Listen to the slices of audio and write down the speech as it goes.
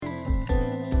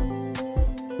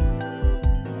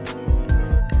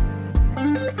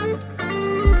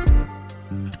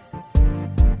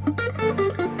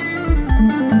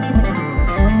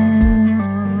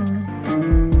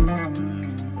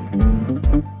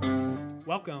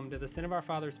Welcome to the Sin of Our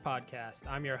Fathers podcast.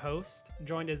 I'm your host,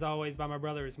 joined as always by my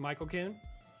brothers Michael Kuhn.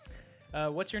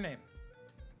 What's your name?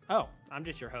 Oh, I'm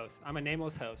just your host. I'm a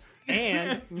nameless host.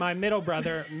 And my middle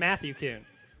brother, Matthew Kuhn.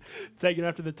 Taken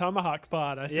after the Tomahawk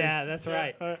pod, I see. Yeah, that's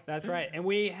right. That's right. And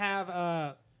we have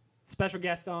a special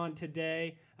guest on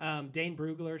today, Dane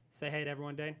Brugler. Say hey to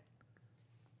everyone, Dane.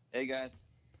 Hey, guys.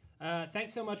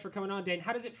 Thanks so much for coming on, Dane.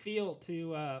 How does it feel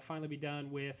to finally be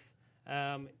done with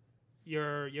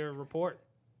your report?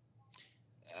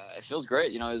 It feels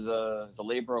great. You know, it's a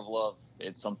labor of love.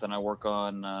 It's something I work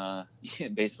on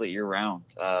basically year round,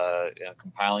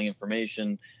 compiling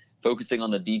information, focusing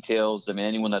on the details. I mean,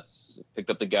 anyone that's picked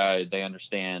up the guide, they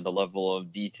understand the level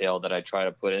of detail that I try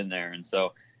to put in there. And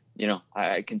so, you know,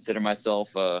 I consider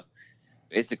myself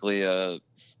basically a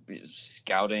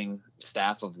scouting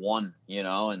staff of one, you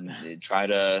know, and try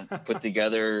to put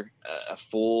together a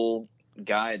full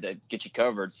guide that gets you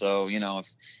covered. So, you know,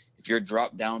 if you're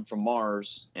dropped down from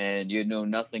Mars and you know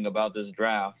nothing about this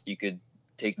draft, you could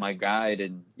take my guide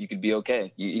and you could be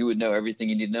okay. You would know everything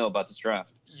you need to know about this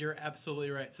draft. You're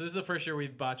absolutely right. So this is the first year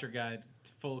we've bought your guide,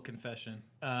 full confession.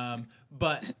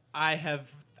 But I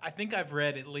think I've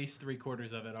read at least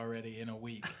 3/4 of it already in a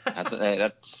week.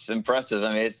 That's impressive.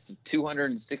 I mean, it's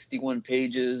 261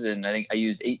 pages, and I think I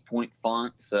used 8-point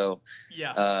font. So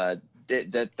yeah,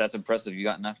 that's impressive. You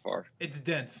gotten that far. It's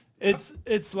dense.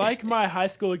 It's like my high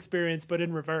school experience, but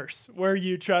in reverse, where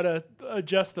you try to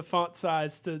adjust the font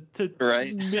size to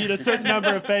right. meet a certain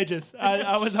number of pages.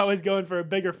 I was always going for a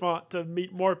bigger font to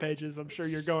meet more pages. I'm sure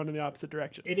you're going in the opposite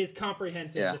direction. It is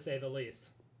comprehensive, to say the least.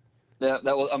 Yeah,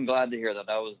 I'm glad to hear that.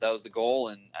 That was the goal,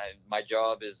 and my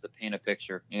job is to paint a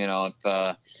picture. You know,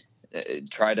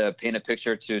 try to paint a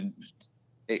picture to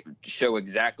show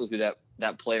exactly who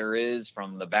that player is,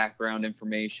 from the background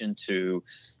information to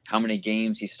how many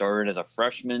games he started as a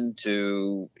freshman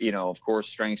to, you know, of course,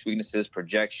 strengths, weaknesses,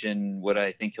 projection, what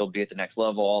I think he'll be at the next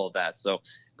level, all of that. So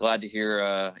glad to hear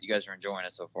you guys are enjoying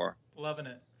it so far. Loving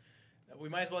it. We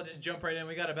might as well just jump right in.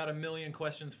 We got about 1 million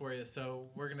questions for you, so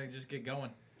we're going to just get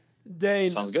going. Dane,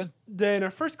 sounds good. Dane,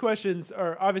 our first questions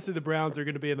are obviously the Browns are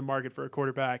going to be in the market for a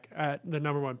quarterback at the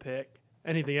number 1 pick.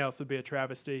 Anything else would be a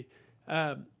travesty.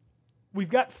 We've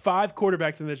got 5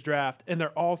 quarterbacks in this draft, and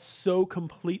they're all so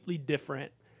completely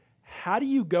different. How do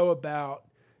you go about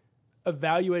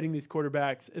evaluating these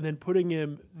quarterbacks and then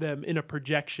putting them in a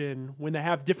projection when they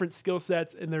have different skill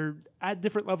sets and they're at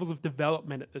different levels of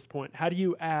development at this point? How do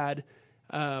you add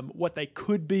what they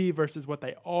could be versus what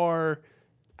they are?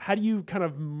 How do you kind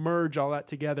of merge all that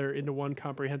together into one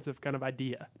comprehensive kind of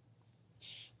idea?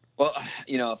 Well,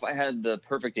 you know, if I had the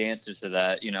perfect answer to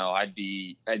that, you know, I'd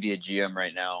be a GM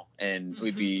right now, and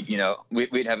we'd be, you know,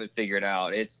 we'd have it figured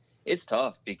out. It's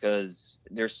tough because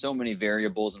there's so many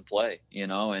variables in play, you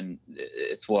know, and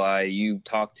it's why you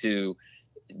talk to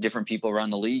different people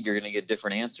around the league, you're going to get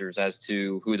different answers as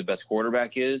to who the best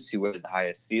quarterback is, who has the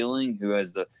highest ceiling, who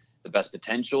has the best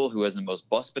potential, who has the most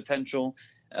bust potential.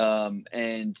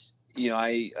 And, you know,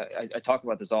 I talk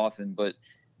about this often, but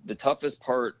the toughest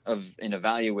part of an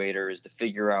evaluator is to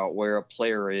figure out where a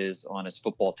player is on his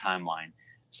football timeline.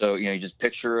 So, you know, you just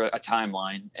picture a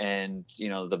timeline, and, you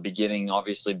know, the beginning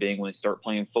obviously being when they start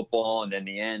playing football, and then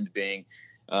the end being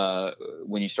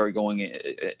when you start going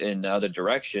in the other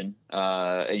direction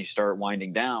and you start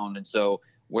winding down. And so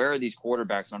where are these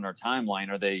quarterbacks on our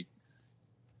timeline? Are they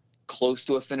close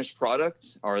to a finished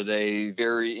product? Are they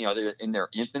very, you know, they're in their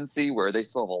infancy where they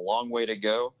still have a long way to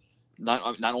go?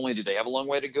 Not only do they have a long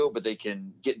way to go, but they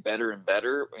can get better and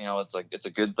better. You know, it's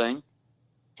a good thing.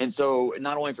 And so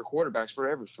not only for quarterbacks, for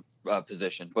every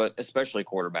position, but especially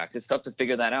quarterbacks, it's tough to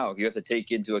figure that out. You have to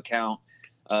take into account,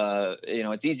 you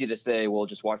know, it's easy to say, well,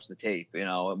 just watch the tape, you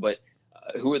know, but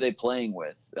who are they playing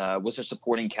with? What's their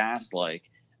supporting cast like?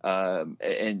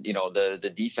 And, you know,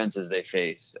 the defenses they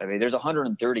face. I mean, there's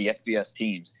 130 FBS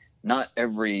teams. It's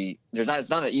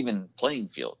not an even playing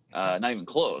field, not even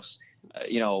close.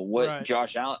 You know, what right.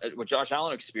 Josh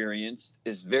Allen experienced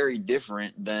is very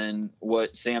different than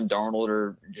what Sam Darnold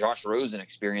or Josh Rosen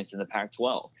experienced in the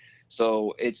Pac-12.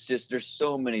 So it's just, there's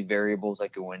so many variables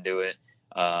that go into it.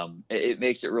 It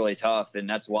makes it really tough. And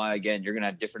that's why, again, you're going to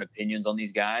have different opinions on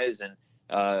these guys.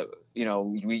 And, you know,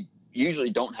 we usually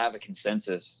don't have a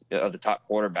consensus of the top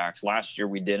quarterbacks. Last year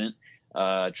we didn't.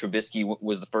 Trubisky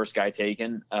was the first guy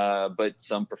taken, but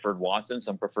some preferred Watson,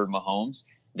 some preferred Mahomes.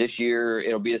 This year,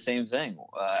 it'll be the same thing.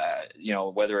 You know,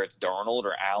 whether it's Darnold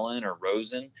or Allen or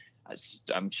Rosen,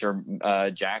 I'm sure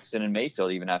Jackson and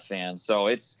Mayfield even have fans.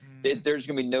 So there's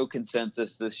going to be no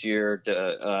consensus this year.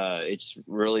 It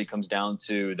really comes down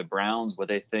to the Browns, what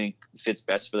they think fits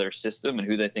best for their system, and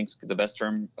who they think is the best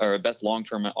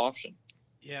long-term option.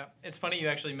 Yeah, it's funny you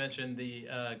actually mentioned the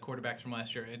quarterbacks from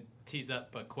last year. It tees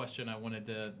up a question I wanted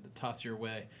to toss your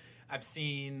way. I've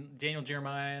seen Daniel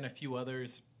Jeremiah and a few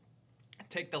others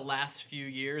take the last few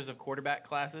years of quarterback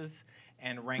classes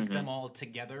and rank them all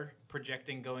together,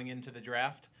 projecting going into the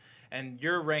draft. And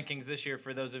your rankings this year,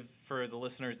 for the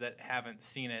listeners that haven't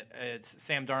seen it, it's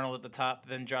Sam Darnold at the top,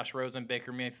 then Josh Rosen,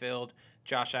 Baker Mayfield,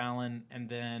 Josh Allen, and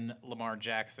then Lamar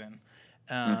Jackson.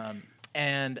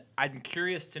 And I'm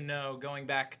curious to know, going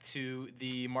back to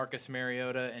the Marcus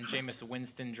Mariota and Jameis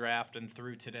Winston draft and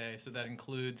through today, so that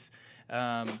includes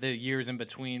the years in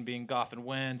between being Goff and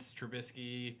Wentz,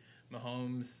 Trubisky,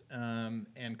 Mahomes,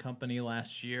 and company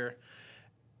last year.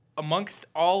 Amongst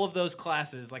all of those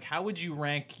classes, like, how would you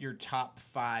rank your top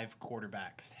 5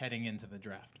 quarterbacks heading into the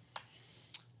draft?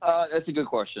 That's a good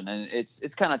question, and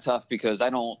it's kind of tough because I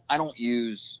don't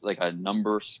use like a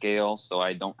number scale, so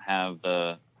I don't have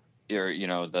the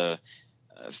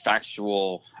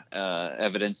factual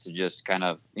evidence to just kind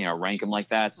of rank them like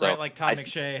that. So right, like Todd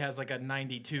McShay has like a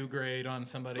 92 grade on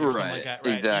somebody or something like that.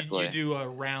 Right, exactly. You do a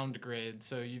round grade,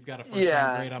 so you've got a first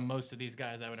round grade on most of these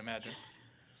guys, I would imagine.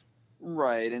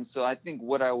 Right, and so I think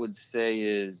what I would say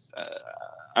is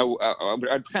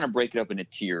I'd kind of break it up into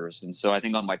tiers, and so I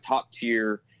think on my top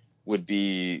tier would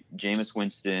be Jameis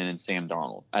Winston and Sam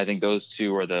Darnold. I think those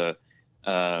two are the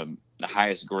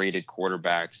highest graded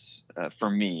quarterbacks for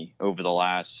me over the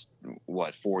last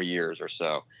 4 years or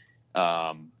so,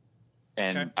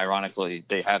 and ironically,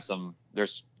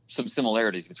 there's some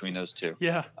similarities between those two.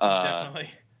 Yeah, definitely.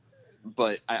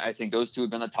 But I think those two have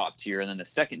been the top tier. And then the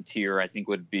second tier, I think,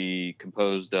 would be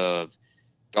composed of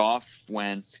Goff,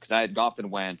 Wentz, because I had Goff and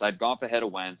Wentz. I had Goff ahead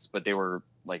of Wentz, but they were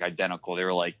like identical. They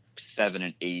were like 7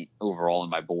 and 8 overall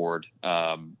in my board,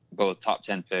 both top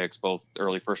 10 picks, both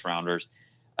early first rounders.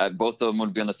 Both of them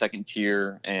would be on the second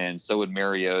tier, and so would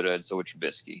Mariota, and so would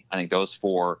Trubisky. I think those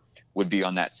 4 would be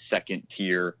on that second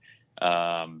tier.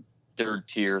 Third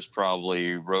tier is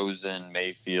probably Rosen,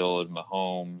 Mayfield,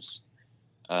 Mahomes,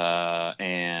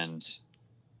 and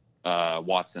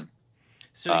Watson.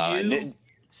 Sorry.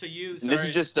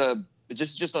 This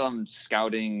is just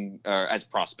scouting as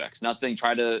prospects. Nothing.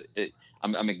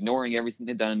 I'm ignoring everything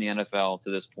they've done in the NFL to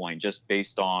this point, just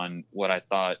based on what I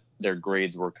thought their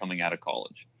grades were coming out of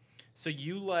college. So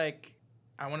I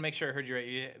want to make sure I heard you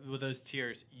right with those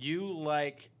tiers. You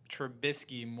like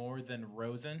Trubisky more than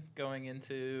Rosen going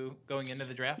into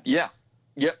the draft? Yeah.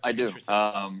 Yep, I do.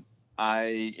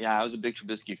 I was a big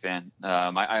Trubisky fan.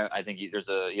 I think he has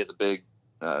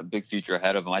a big future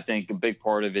ahead of him. I think a big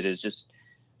part of it is just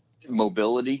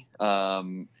mobility.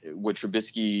 With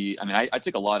Trubisky, I mean, I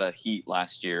took a lot of heat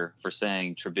last year for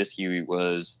saying Trubisky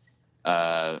was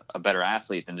a better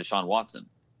athlete than Deshaun Watson,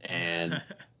 and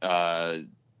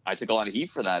I took a lot of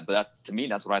heat for that. But to me,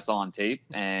 that's what I saw on tape,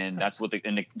 and that's what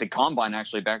the combine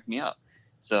actually backed me up.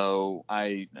 So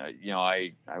I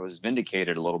was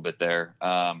vindicated a little bit there.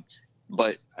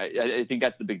 But I think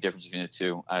that's the big difference between the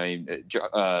two. I mean,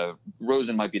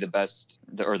 Rosen might be the best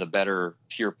or the better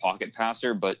pure pocket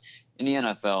passer, but in the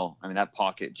NFL, I mean, that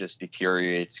pocket just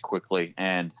deteriorates quickly.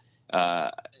 And,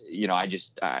 I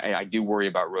do worry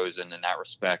about Rosen in that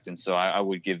respect. And so I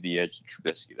would give the edge to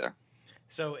Trubisky there.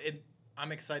 So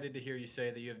I'm excited to hear you say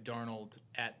that you have Darnold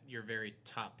at your very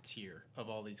top tier of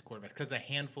all these quarterbacks, because a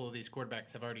handful of these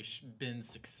quarterbacks have already been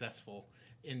successful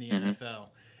in the NFL.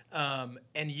 And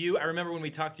I remember when we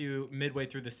talked to you midway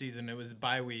through the season, it was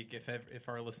bye week, if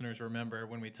our listeners remember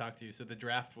when we talked to you. So the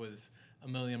draft was a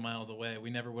million miles away.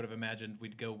 We never would have imagined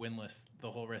we'd go winless the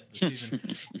whole rest of the season.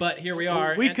 But here we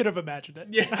are. We could have imagined it.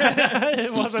 Yeah.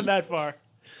 It wasn't that far.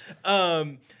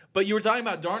 But you were talking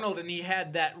about Darnold, and he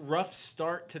had that rough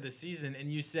start to the season,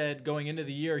 and you said going into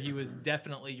the year he was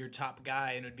definitely your top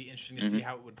guy, and it would be interesting to see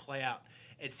how it would play out.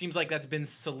 It seems like that's been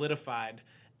solidified.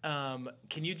 Can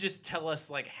you just tell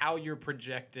us how you're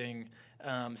projecting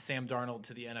Sam Darnold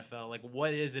to the NFL?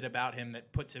 What is it about him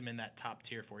that puts him in that top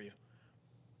tier for you?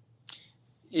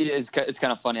 It's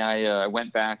kind of funny. I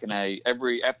went back and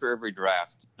after every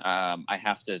draft, I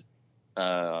have to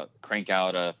crank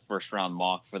out a first round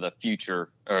mock for the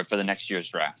future or for the next year's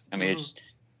draft. I mean, it's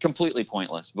completely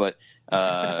pointless, but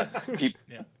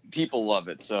people love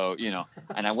it. So,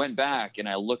 and I went back and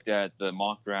I looked at the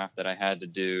mock draft that I had to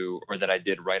do, or that I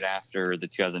did right after the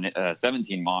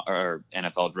 2017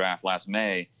 NFL draft last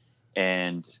May.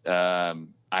 And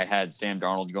I had Sam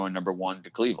Darnold going number 1 to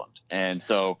Cleveland. And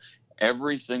so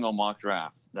every single mock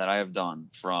draft that I have done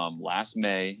from last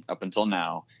May up until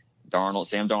now,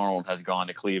 Sam Darnold has gone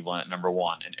to Cleveland at number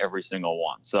 1 in every single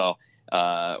one. So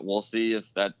we'll see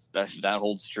if that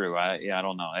holds true. I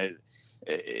don't know.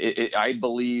 I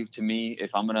believe, to me,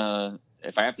 if I'm gonna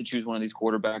if I have to choose one of these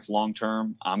quarterbacks long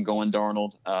term, I'm going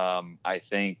Darnold. I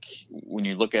think when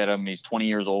you look at him, he's 20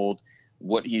 years old.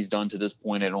 What he's done to this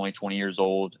point at only 20 years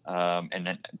old, and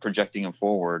then projecting him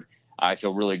forward, I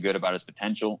feel really good about his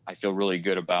potential. I feel really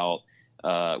good about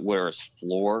where his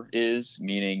floor is,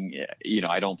 meaning,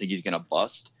 I don't think he's going to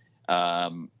bust.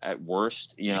 At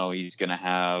worst, he's still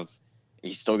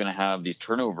going to have these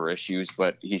turnover issues,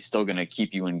 but he's still going to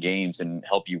keep you in games and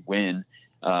help you win.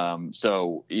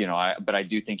 But I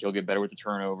do think he'll get better with the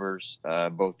turnovers,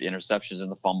 both the interceptions and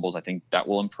the fumbles. I think that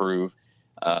will improve.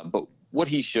 But what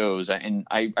he shows, and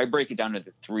I break it down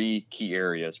into 3 key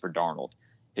areas for Darnold: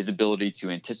 his ability to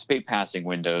anticipate passing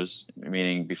windows,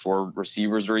 meaning before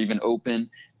receivers are even open,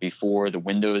 before the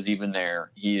window is even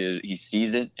there, he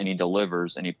sees it and he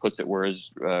delivers and he puts it where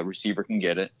his receiver can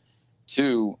get it.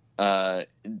 2,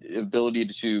 ability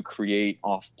to create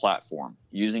off platform,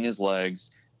 using his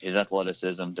legs, his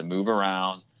athleticism to move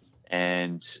around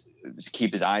and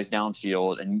keep his eyes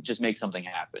downfield and just make something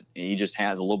happen. He just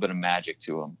has a little bit of magic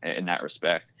to him in that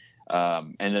respect.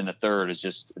 And then the 3rd is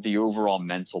just the overall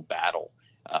mental battle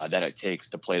that it takes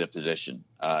to play the position.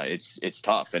 It's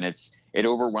tough, and it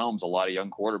overwhelms a lot of young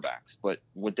quarterbacks. But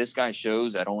what this guy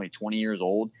shows at only 20 years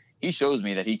old, he shows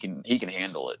me that he can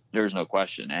handle it. There's no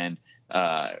question. And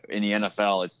in the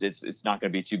NFL, it's not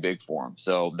going to be too big for him.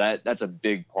 So that's a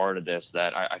big part of this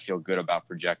that I feel good about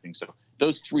projecting. So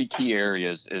those 3 key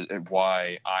areas is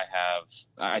why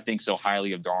I think so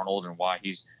highly of Darnold and why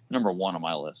he's number 1 on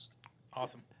my list.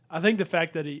 Awesome. I think the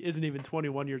fact that he isn't even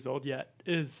 21 years old yet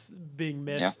is being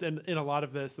missed in a lot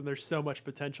of this, and there's so much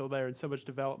potential there and so much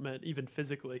development, even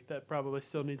physically, that probably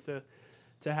still needs to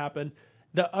happen.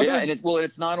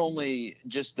 It's not only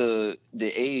just the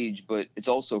age, but it's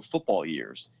also football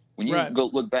years. When you go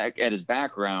look back at his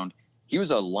background, he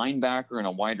was a linebacker and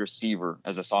a wide receiver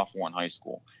as a sophomore in high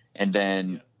school, and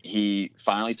then he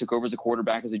finally took over as a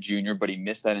quarterback as a junior, but he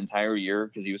missed that entire year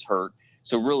because he was hurt.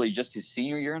 So really, just his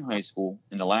senior year in high school,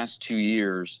 in the last 2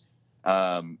 years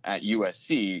at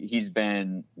USC, he's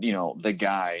been, the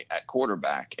guy at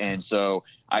quarterback. And so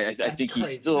I think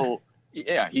crazy.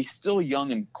 he's still young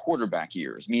in quarterback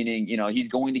years, meaning, he's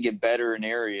going to get better in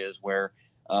areas where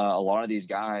a lot of these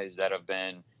guys that have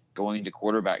been going to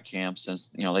quarterback camps since,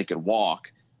 they could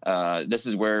walk. This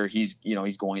is where he's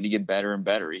going to get better and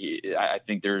better. I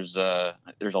think there's a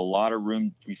lot of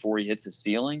room before he hits the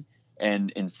ceiling.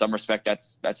 And in some respect,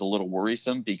 that's a little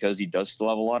worrisome because he does still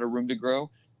have a lot of room to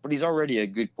grow, but he's already a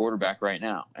good quarterback right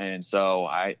now. And so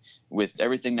with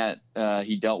everything that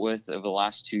he dealt with over the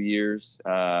last 2 years,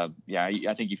 I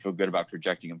think you feel good about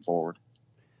projecting him forward.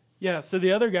 Yeah. So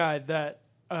the other guy that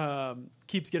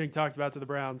keeps getting talked about to the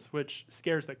Browns, which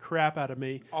scares the crap out of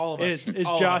me, all of us,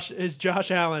 is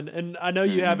Josh Allen. And I know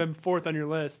you have him 4th on your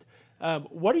list.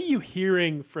 What are you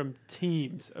hearing from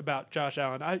teams about Josh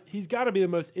Allen? He's got to be the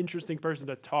most interesting person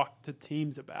to talk to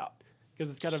teams about because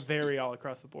it's got to vary all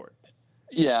across the board.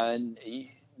 Yeah, and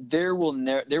there will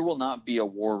not be a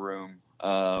war room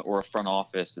or a front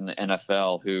office in the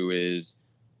NFL who is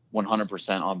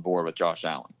 100% on board with Josh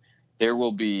Allen. There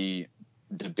will be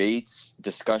debates,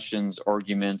 discussions,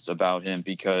 arguments about him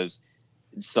because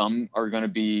some are going to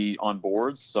be on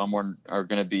board, some are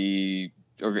going to be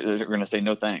or they're going to say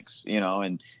no thanks,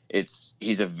 and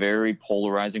he's a very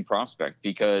polarizing prospect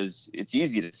because it's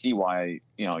easy to see why,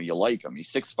 you like him.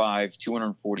 He's 6'5",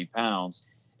 240 pounds,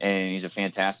 and he's a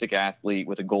fantastic athlete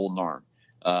with a golden arm.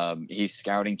 He's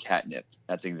scouting catnip.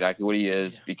 That's exactly what he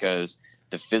is because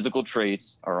the physical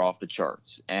traits are off the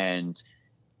charts. And,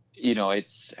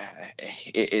 it's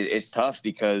tough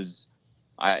because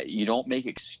you don't make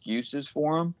excuses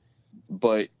for him,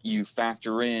 but you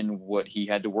factor in what he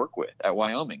had to work with at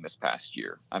Wyoming this past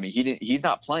year. I mean, he's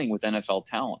not playing with NFL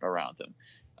talent around him.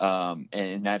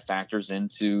 And that factors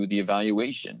into the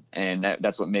evaluation, and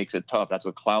that's what makes it tough. That's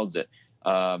what clouds it.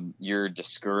 You're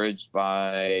discouraged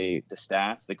by the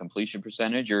stats, the completion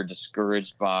percentage. You're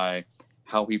discouraged by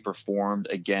how he performed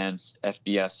against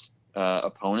FBS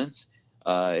opponents.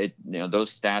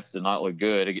 Those stats did not look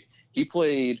good. He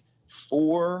played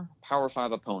 4 Power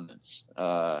 5 opponents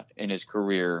in his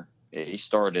career. He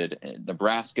started in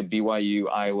Nebraska, BYU,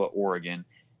 Iowa, Oregon,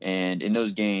 and in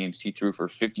those games he threw for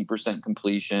 50%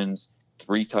 completions,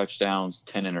 3 touchdowns,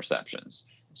 10 interceptions.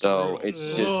 So it's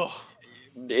just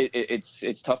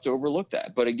it's tough to overlook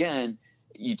that. But again,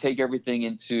 you take everything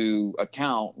into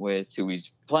account with who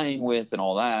he's playing with and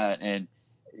all that, and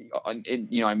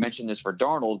I mentioned this for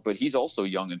Darnold, but he's also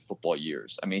young in football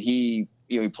years. I mean, he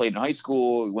played in high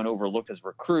school, went overlooked as a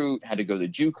recruit, had to go to the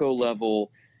JUCO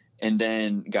level, and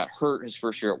then got hurt his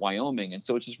first year at Wyoming. And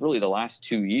so it's just really the last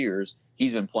 2 years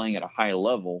he's been playing at a high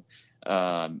level.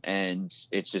 And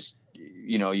it's just,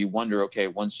 you wonder, okay,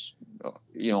 once,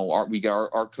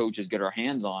 our coaches get our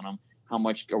hands on him, how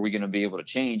much are we going to be able to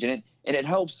change? And it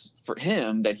helps for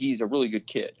him that he's a really good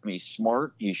kid. I mean, he's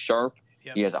smart, he's sharp,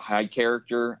 Yep. he has a high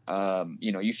character.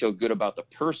 You feel good about the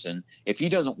person. If he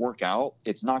doesn't work out,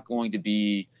 it's not going to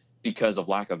be because of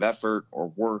lack of effort or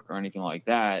work or anything like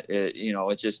that.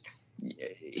 It's just,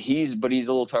 but he's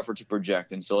a little tougher to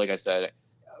project. And so, like I said,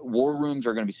 war rooms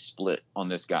are going to be split on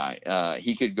this guy.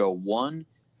 He could go one,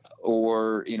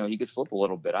 or he could slip a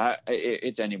little bit.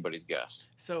 It's anybody's guess.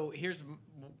 So here's a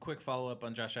quick follow up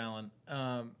on Josh Allen.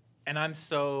 And I'm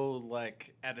so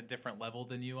at a different level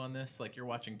than you on this. You're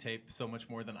watching tape so much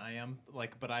more than I am.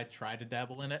 But I try to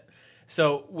dabble in it.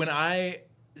 So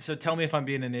so tell me if I'm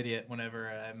being an idiot whenever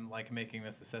I'm making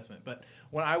this assessment. But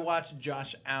when I watch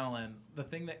Josh Allen, the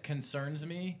thing that concerns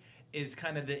me is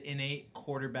kind of the innate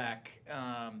quarterback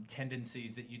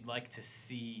tendencies that you'd like to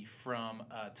see from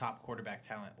top quarterback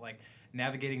talent, like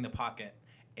navigating the pocket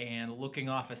and looking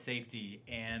off a safety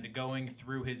and going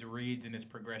through his reads and his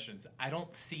progressions. I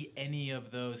don't see any of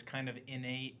those kind of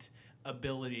innate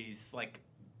abilities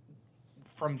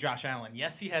from Josh Allen.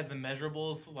 Yes, he has the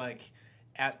measurables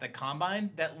at the combine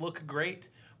that look great,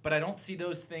 but I don't see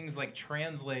those things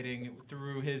translating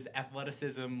through his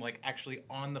athleticism actually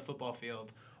on the football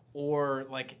field, or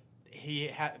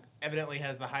he evidently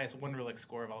has the highest Wonderlic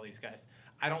score of all these guys.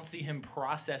 I don't see him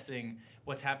processing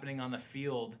what's happening on the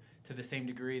field to the same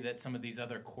degree that some of these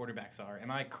other quarterbacks are. Am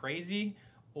I crazy,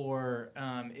 or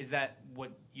is that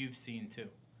what you've seen too?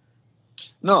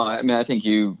 No, I mean, I think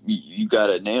you got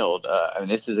it nailed.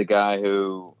 This is a guy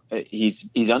who he's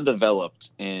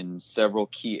undeveloped in several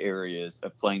key areas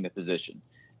of playing the position.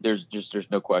 There's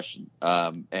no question.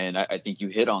 And I think you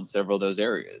hit on several of those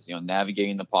areas,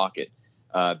 navigating the pocket,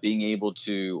 being able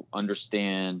to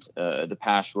understand the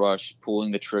pass rush,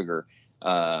 pulling the trigger,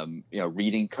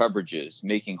 reading coverages,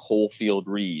 making whole field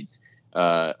reads,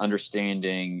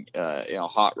 understanding,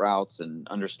 hot routes, and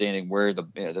understanding where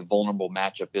the vulnerable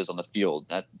matchup is on the field.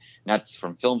 That's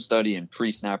from film study and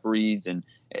pre-snap reads. And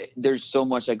there's so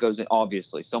much that goes in,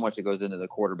 obviously, so much that goes into the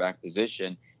quarterback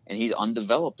position. And he's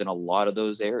undeveloped in a lot of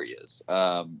those areas.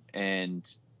 And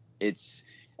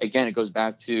it goes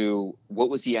back to what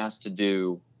was he asked to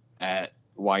do at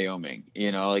Wyoming?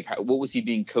 What was he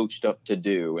being coached up to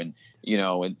do?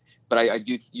 But I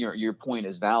do, your point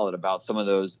is valid about some of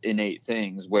those innate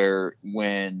things where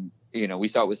when, we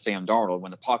saw it with Sam Darnold,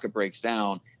 when the pocket breaks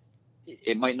down,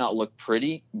 it might not look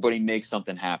pretty, but he makes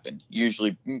something happen.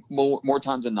 Usually more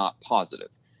times than not positive.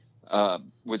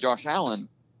 With Josh Allen,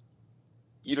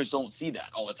 you just don't see that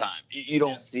all the time. You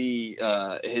don't see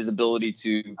his ability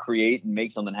to create and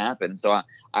make something happen. So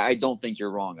I don't think you're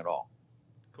wrong at all.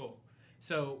 Cool.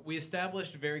 So we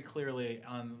established very clearly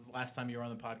on last time you were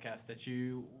on the podcast that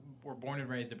you were born and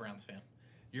raised a Browns fan.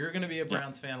 You're going to be a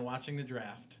Browns fan watching the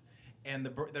draft, and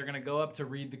they're going to go up to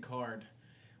read the card.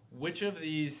 Which of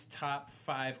these top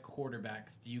 5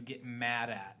 quarterbacks do you get mad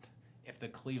at if the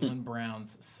Cleveland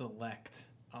Browns select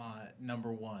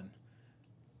number 1?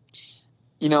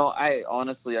 I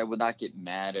honestly, I would not get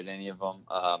mad at any of them.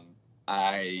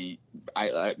 Sam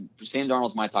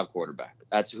Darnold's my top quarterback.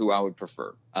 That's who I would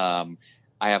prefer.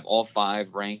 I have all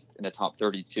 5 ranked in the top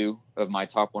 32 of my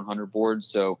top 100 board.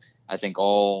 So I think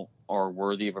all are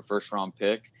worthy of a first round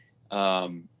pick.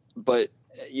 But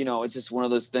it's just one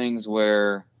of those things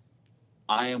where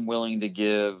I am willing to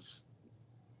give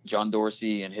John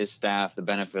Dorsey and his staff the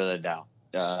benefit of the doubt.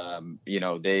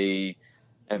 They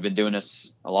have been doing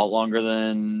this a lot longer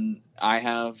than I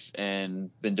have and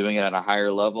been doing it at a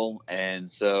higher level. And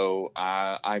so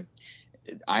I'm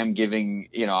giving,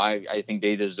 I think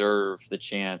they deserve the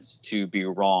chance to be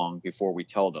wrong before we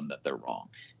tell them that they're wrong.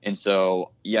 And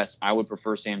so, yes, I would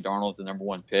prefer Sam Darnold the number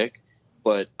 1 pick,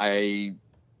 but I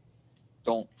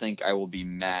don't think I will be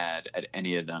mad at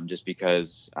any of them just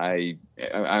because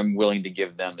I'm willing to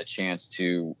give them the chance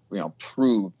to,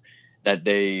 prove that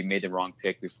they made the wrong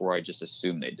pick before I just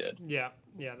assumed they did. Yeah,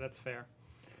 that's fair.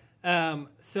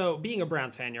 So being a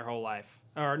Browns fan your whole life,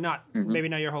 or not, maybe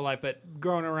not your whole life, but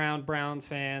growing around Browns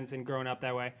fans and growing up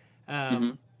that way,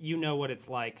 you know what it's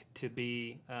like to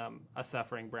be a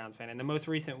suffering Browns fan. And the most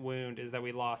recent wound is that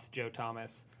we lost Joe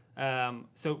Thomas.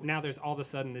 So now there's all of a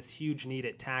sudden this huge need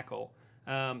at tackle.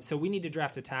 So we need to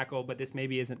draft a tackle, but this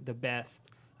maybe isn't the best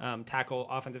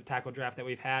offensive tackle draft that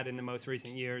we've had in the most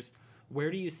recent years. Where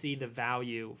do you see the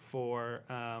value for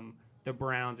the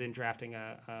Browns in drafting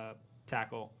a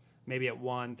tackle? Maybe at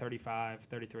 1, 35,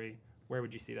 33. Where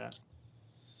would you see that?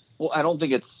 Well, I don't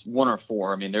think it's 1 or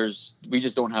 4. I mean, we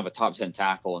just don't have a top 10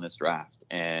 tackle in this draft.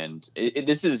 And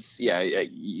this is,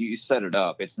 you set it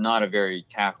up. It's not a very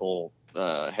tackle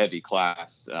heavy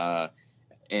class.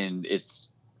 And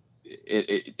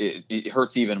it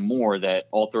hurts even more that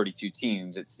all 32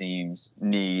 teams, it seems,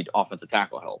 need offensive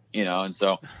tackle help, and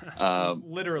so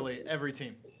literally every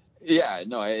team. Yeah,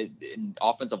 no, in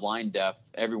offensive line depth,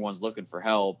 everyone's looking for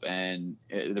help, and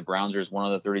the Browns are one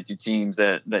of the 32 teams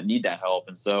that need that help.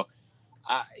 And so,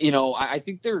 I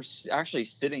think they're actually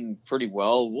sitting pretty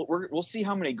well. We'll see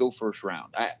how many go first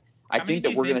round. I think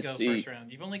that we're going to see. First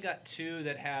round? You've only got 2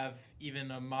 that have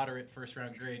even a moderate first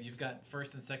round grade. You've got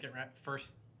first and second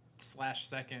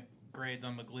grades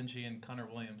on McGlinchey and Connor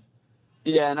Williams.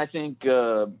 Yeah, and I think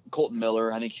Colton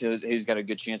Miller. I think he's got a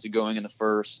good chance of going in the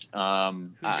first.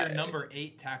 Who's your number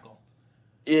 8 tackle?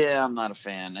 Yeah, I'm not a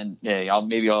fan, and I'll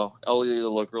either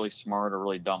look really smart or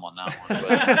really dumb on that one.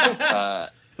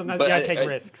 But, sometimes you gotta take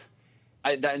risks.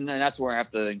 And that's where I have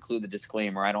to include the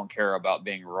disclaimer. I don't care about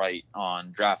being right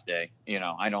on draft day.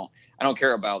 I don't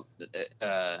care about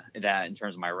that in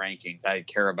terms of my rankings. I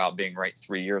care about being right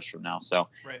 3 years from now. So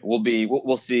right.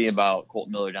 We'll see about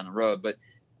Colton Miller down the road, but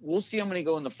we'll see how many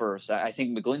go in the first. I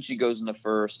think McGlinchey goes in the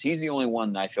first. He's the only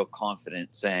one that I feel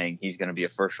confident saying he's going to be a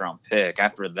first round pick.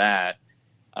 After that,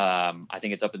 I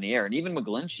think it's up in the air. And even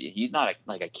McGlinchey, he's not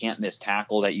a can't miss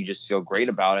tackle that you just feel great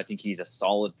about. I think he's a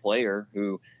solid player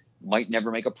who might never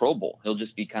make a Pro Bowl. He'll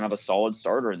just be kind of a solid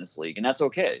starter in this league. And that's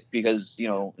okay because,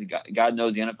 God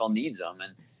knows the NFL needs him.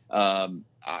 And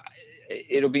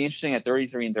it'll be interesting at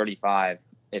 33 and 35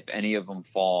 if any of them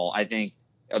fall. I think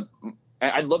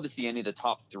I'd love to see any of the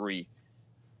top 3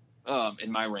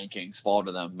 in my rankings fall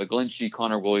to them. McGlinchey,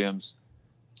 Connor Williams,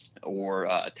 or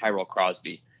Tyrell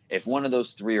Crosby. If one of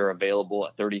those 3 are available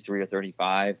at 33 or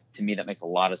 35, to me that makes a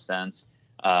lot of sense.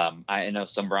 I know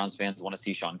some Browns fans want to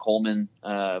see Sean Coleman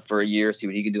for a year, see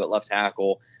what he can do at left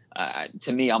tackle.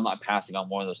 To me, I'm not passing on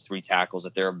one of those 3 tackles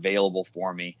if they're available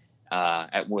for me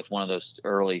with one of those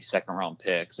early second-round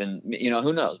picks. And,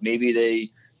 who knows? Maybe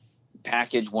they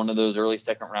package one of those early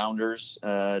second-rounders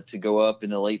to go up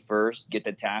in the late first, get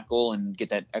the tackle, and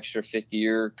get that extra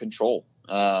 5th-year control.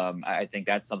 I think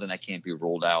that's something that can't be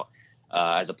ruled out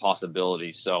as a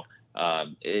possibility. So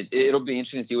it'll be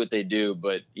interesting to see what they do.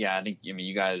 But, I think,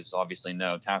 you guys obviously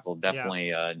know tackle definitely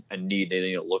a need they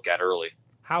need to look at early.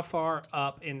 How far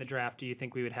up in the draft do you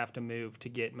think we would have to move to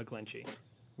get McGlinchey?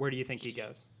 Where do you think he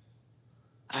goes?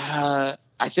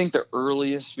 I think the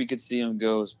earliest we could see him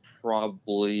go is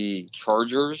probably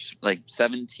Chargers, like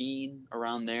 17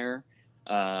 around there.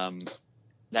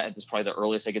 That is probably the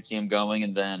earliest I could see him going.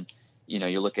 And then,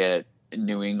 you look at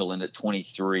New England at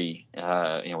 23,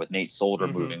 with Nate Solder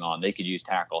moving on, they could use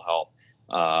tackle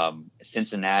help.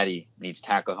 Cincinnati needs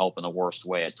tackle help in the worst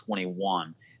way at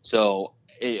 21. So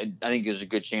I think there's a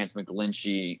good chance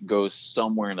McGlinchey goes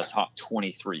somewhere in the top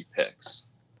 23 picks.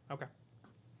 Okay.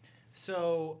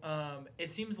 So it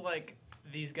seems like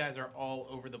these guys are all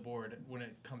over the board when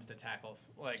it comes to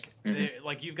tackles. Like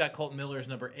you've got Colton Miller as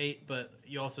number 8, but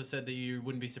you also said that you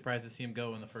wouldn't be surprised to see him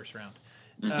go in the first round.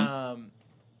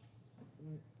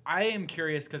 I am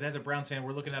curious because as a Browns fan,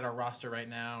 we're looking at our roster right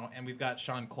now, and we've got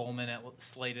Sean Coleman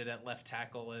slated at left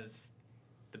tackle as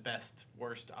the best,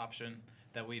 worst option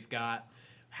that we've got.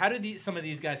 How do some of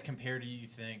these guys compare to you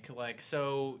think?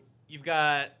 So you've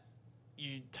got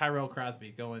Tyrell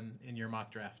Crosby going in your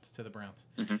mock draft to the Browns.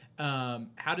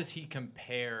 How does he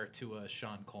compare to a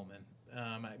Sean Coleman?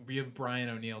 You have Brian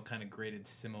O'Neill kind of graded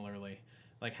similarly.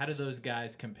 How do those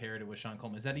guys compare to a Sean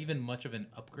Coleman? Is that even much of an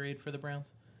upgrade for the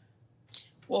Browns?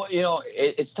 Well,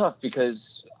 it's tough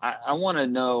because I want to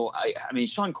know. I mean,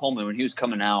 Sean Coleman, when he was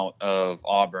coming out of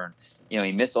Auburn,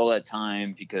 he missed all that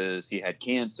time because he had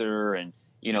cancer, and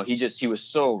he was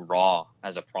so raw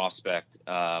as a prospect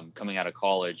coming out of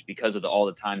college because of all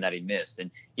the time that he missed,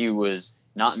 and he was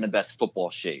not in the best football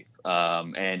shape.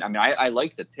 And I mean, I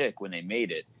liked the pick when they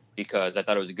made it because I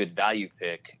thought it was a good value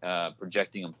pick,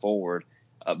 projecting him forward.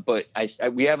 But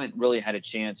we haven't really had a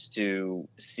chance to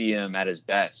see him at his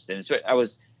best. And so I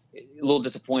was a little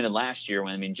disappointed last year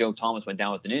when, Joe Thomas went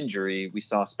down with an injury. We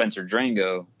saw Spencer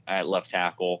Drango at left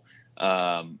tackle.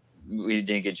 We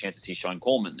didn't get a chance to see Sean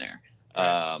Coleman there.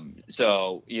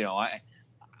 So,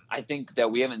 I think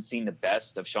that we haven't seen the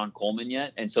best of Sean Coleman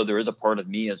yet. And so there is a part of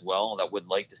me as well that would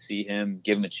like to see him,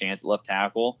 give him a chance at left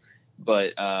tackle.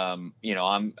 But,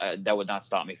 that would not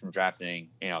stop me from drafting,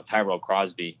 Tyrell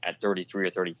Crosby at 33 or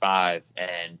 35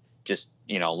 and just,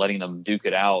 letting them duke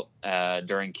it out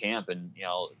during camp and,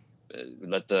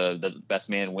 let the best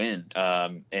man win.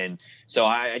 And so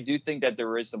I do think that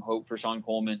there is some hope for Sean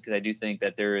Coleman, because I do think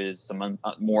that there is some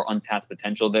more untapped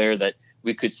potential there that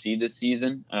we could see this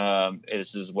season.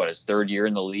 This is his third year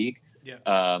in the league,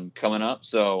 coming up.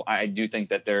 So I do think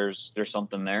that there's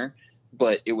something there,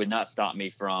 but it would not stop me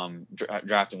from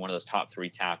drafting one of those top 3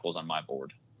 tackles on my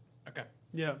board. Okay.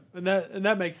 Yeah, and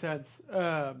that makes sense.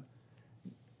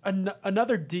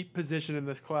 Another deep position in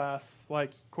this class,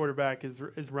 like quarterback, is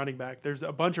running back. There's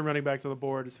a bunch of running backs on the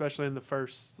board, especially in the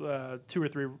first 2 or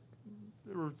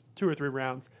 3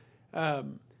 rounds.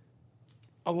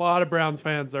 A lot of Browns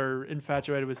fans are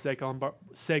infatuated with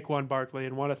Saquon Barkley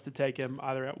and want us to take him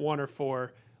either at 1 or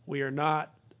 4. We are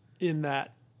not in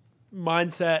that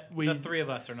mindset. The 3 of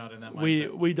us are not in that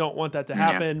mindset. We don't want that to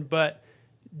happen, but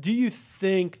do you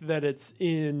think that it's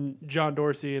in John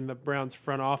Dorsey and the Browns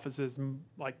front office's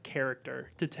like character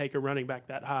to take a running back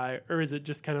that high, or is it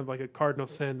just kind of like a cardinal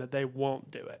sin that they won't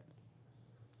do it?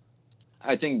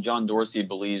 I think John Dorsey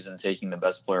believes in taking the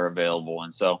best player available.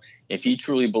 And so if he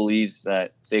truly believes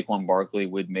that Saquon Barkley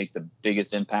would make the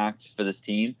biggest impact for this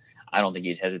team, I don't think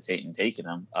he'd hesitate in taking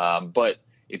him. But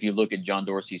if you look at John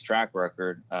Dorsey's track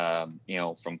record, from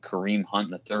Kareem Hunt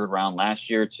in the 3rd round last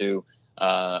year to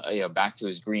back to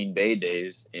his Green Bay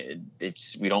days,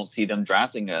 we don't see them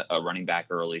drafting a running back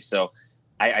early. So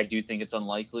I do think it's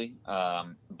unlikely.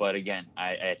 But again,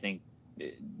 I think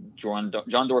John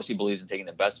Dorsey believes in taking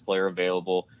the best player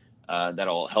available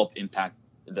that'll help impact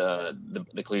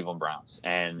the Cleveland Browns.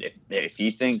 And if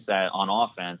he thinks that on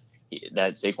offense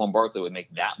that Saquon Barkley would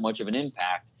make that much of an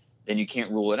impact, then you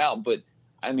can't rule it out. But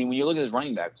I mean, when you look at this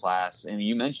running back class, and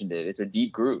you mentioned it, it's a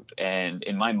deep group. And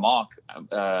in my mock,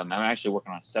 I'm actually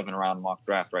working on a 7-round mock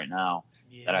draft right now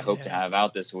that I hope to have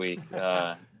out this week.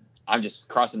 I'm just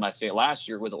crossing my fingers. Last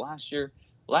year or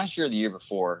the year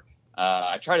before,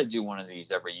 I try to do one of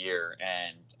these every year,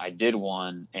 and I did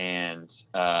one, and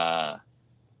a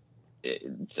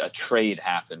trade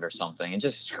happened or something and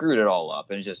just screwed it all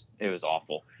up. And it was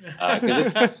awful.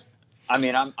 I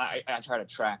try to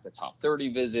track the top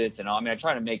 30 visits, and I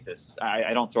try to make this.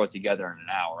 I don't throw it together in an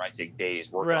hour. I take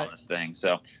days working on this thing.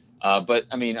 So, but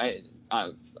I'm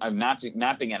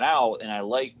mapping it out, and I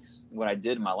liked what I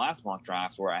did in my last mock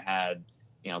draft, where I had,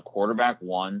 quarterback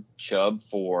 1, Chubb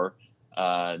 4,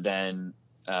 then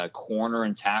corner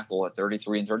and tackle at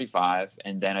 33 and 35,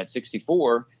 and then at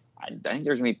 64, I think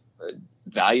there's gonna be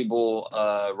valuable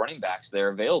running backs there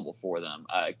available for them.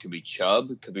 It could be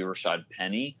Chubb, it could be Rashad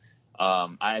Penny.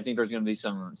 I think there's going to be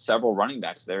several running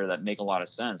backs there that make a lot of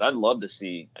sense. I'd love to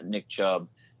see Nick Chubb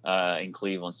in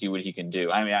Cleveland, see what he can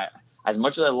do. As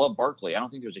much as I love Barkley, I don't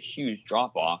think there's a huge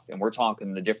drop off, and we're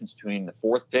talking the difference between the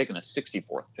 4th pick and the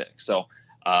 64th pick. So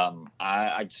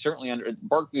I certainly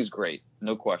Barkley's great,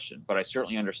 no question, but I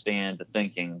certainly understand the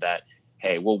thinking that,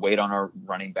 hey, we'll wait on our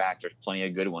running back. There's plenty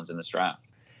of good ones in this draft.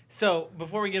 So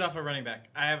before we get off of running back,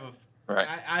 I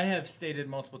have stated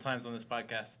multiple times on this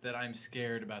podcast that I'm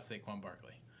scared about Saquon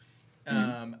Barkley.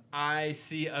 I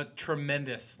see a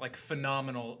tremendous,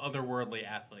 phenomenal, otherworldly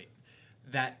athlete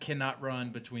that cannot run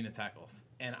between the tackles.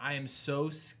 And I am so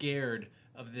scared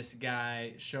of this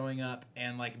guy showing up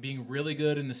and, being really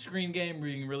good in the screen game,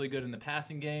 being really good in the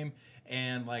passing game.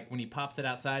 And, when he pops it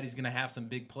outside, he's going to have some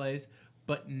big plays,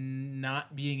 but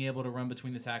not being able to run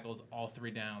between the tackles all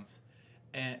 3 downs.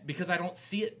 And because I don't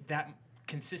see it that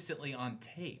consistently on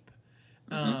tape.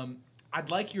 I'd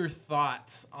like your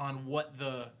thoughts on what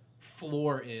the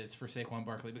floor is for Saquon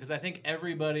Barkley, because I think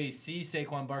everybody sees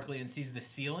Saquon Barkley and sees the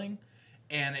ceiling,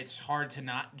 and it's hard to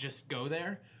not just go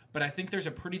there. But I think there's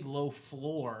a pretty low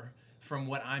floor from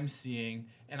what I'm seeing,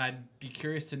 and I'd be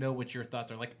curious to know what your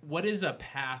thoughts are. What is a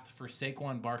path for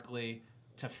Saquon Barkley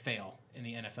to fail in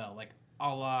the NFL,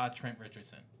 a la Trent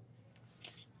Richardson?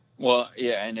 Well,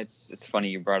 yeah, and it's funny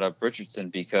you brought up Richardson,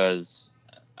 because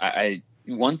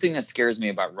one thing that scares me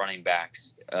about running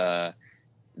backs,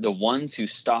 the ones who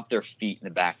stop their feet in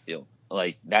the backfield,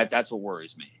 that's what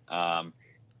worries me.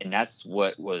 And that's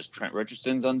what was Trent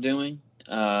Richardson's undoing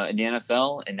in the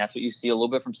NFL, and that's what you see a little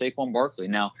bit from Saquon Barkley.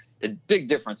 Now, the big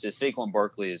difference is Saquon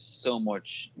Barkley is so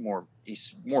much more,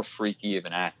 he's more freaky of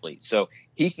an athlete. So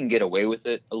he can get away with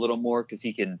it a little more because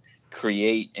he can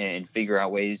create and figure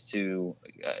out ways to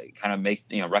kind of make,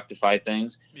 rectify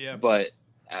things. Yeah. But,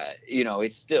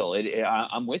 it's still,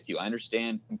 I'm with you. I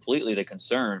understand completely the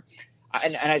concern.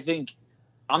 And I think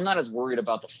I'm not as worried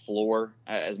about the floor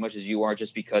as much as you are,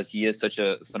 just because he is such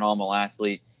a phenomenal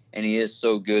athlete. and he is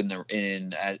so good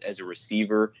as a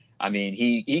receiver. I mean,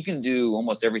 he can do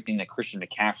almost everything that Christian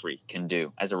McCaffrey can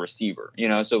do as a receiver,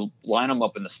 so line him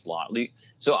up in the slot.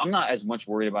 So I'm not as much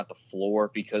worried about the floor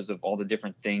because of all the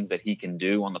different things that he can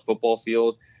do on the football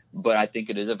field. But I think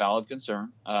it is a valid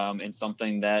concern and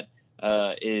something that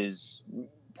is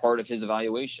part of his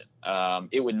evaluation.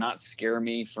 It would not scare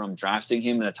me from drafting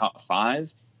him in the top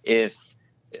 5 if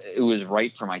it was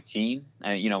right for my team.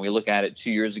 We look at it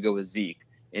 2 years ago with Zeke.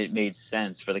 It made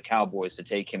sense for the Cowboys to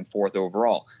take him 4th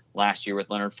overall. Last year with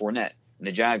Leonard Fournette and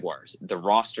the Jaguars, the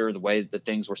roster, the way that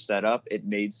things were set up, it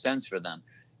made sense for them.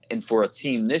 And for a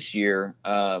team this year,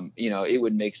 it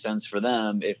would make sense for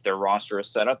them if their roster is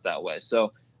set up that way.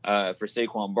 So for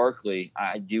Saquon Barkley,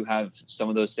 I do have some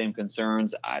of those same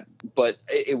concerns, but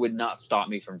it would not stop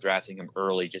me from drafting him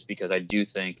early just because I do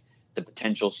think the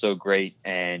potential's so great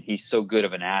and he's so good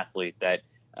of an athlete that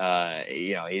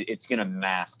it's going to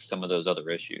mask some of those other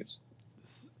issues.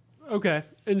 Okay.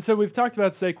 And so we've talked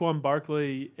about Saquon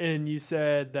Barkley, and you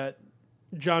said that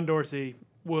John Dorsey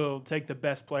will take the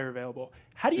best player available.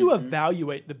 How do you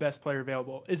evaluate the best player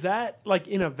available? Is that like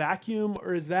in a vacuum,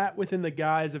 or is that within the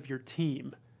guys of your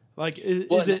team? Like,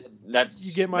 is it? That's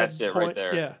you get my that's it point? right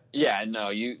there. Yeah. Yeah. No.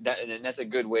 And that's a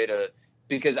good way to,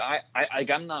 because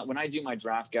I'm not, when I do my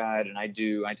draft guide and I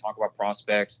talk about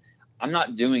prospects, I'm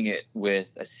not doing it with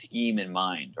a scheme in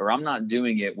mind, or I'm not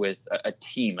doing it with a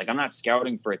team. Like, I'm not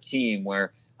scouting for a team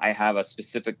where I have a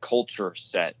specific culture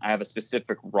set. I have a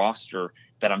specific roster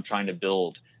that I'm trying to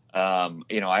build. I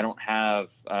don't have,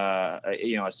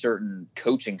 a certain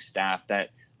coaching staff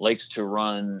that likes to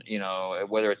run,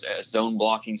 whether it's a zone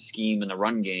blocking scheme in the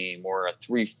run game or a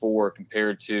 3-4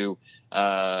 compared to,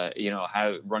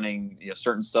 running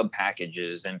certain sub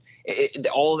packages, and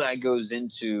all that goes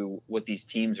into what these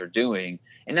teams are doing.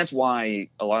 And that's why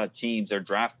a lot of teams, their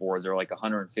draft boards are like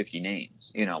 150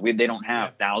 names. They don't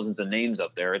have thousands of names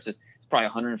up there. It's probably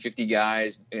 150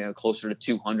 guys, closer to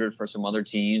 200 for some other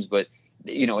teams. But,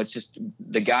 it's just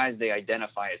the guys they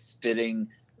identify as fitting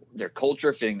their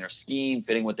culture, fitting their scheme,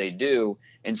 fitting what they do.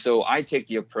 And so I take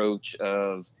the approach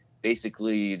of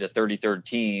basically the 33rd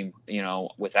team,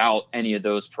 without any of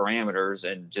those parameters,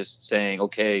 and just saying,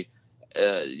 okay,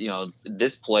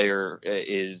 this player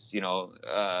is,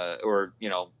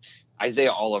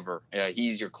 Isaiah Oliver,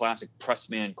 he's your classic press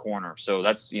man corner. So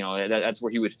that's, that's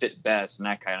where he would fit best and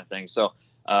that kind of thing. So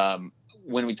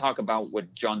when we talk about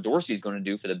what John Dorsey is going to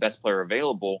do for the best player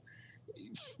available,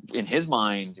 in his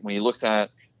mind, when he looks at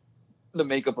the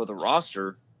makeup of the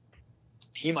roster,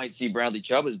 he might see Bradley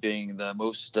Chubb as being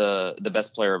the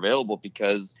best player available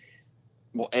because,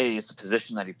 well, A, it's the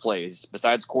position that he plays.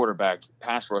 Besides quarterback,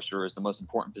 pass rusher is the most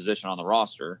important position on the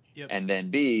roster. Yep. And then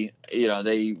B,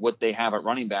 what they have at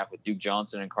running back with Duke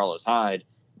Johnson and Carlos Hyde,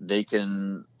 they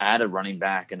can add a running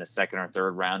back in the 2nd or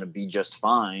 3rd round and be just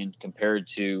fine, compared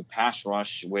to pass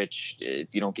rush, which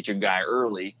if you don't get your guy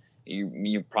early,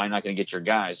 you're probably not going to get your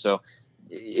guy. So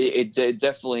it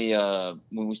definitely,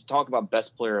 when we talk about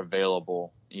best player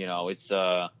available, it's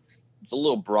a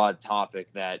little broad topic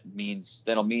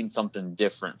that'll mean something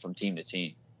different from team to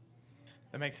team.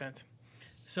 That makes sense.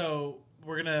 So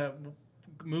we're gonna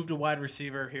move to wide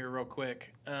receiver here real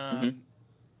quick.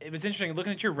 It was interesting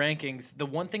looking at your rankings. The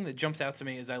one thing that jumps out to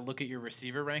me as I look at your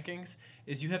receiver rankings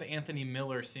is you have Anthony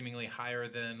Miller seemingly higher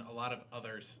than a lot of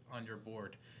others on your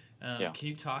board. Can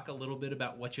you talk a little bit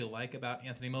about what you like about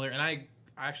Anthony Miller? And I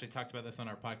actually talked about this on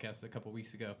our podcast a couple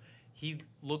weeks ago. He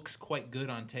looks quite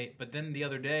good on tape, but then the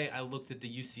other day I looked at the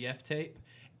UCF tape,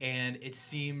 and it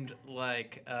seemed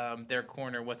like their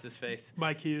corner, what's his face?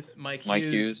 Mike Hughes. Mike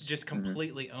Hughes just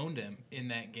completely owned him in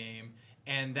that game,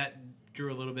 and that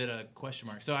drew a little bit of question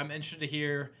mark. So I'm interested to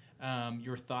hear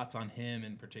your thoughts on him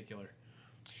in particular.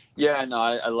 Yeah, no,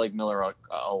 I like Miller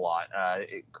a lot.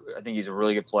 I think he's a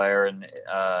really good player, and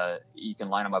you can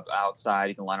line him up outside,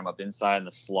 you can line him up inside in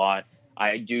the slot.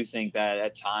 I do think that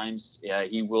at times,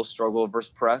 he will struggle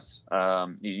versus press.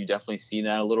 You definitely see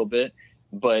that a little bit,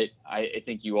 but I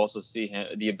think you also see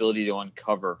the ability to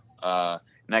uncover, and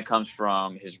that comes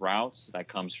from his routes, that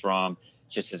comes from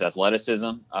just his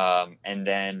athleticism, and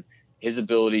then his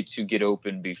ability to get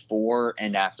open before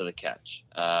and after the catch.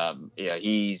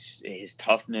 His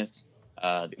toughness.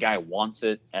 The guy wants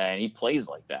it, and he plays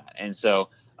like that. And so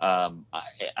I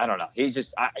don't know. He's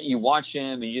just you watch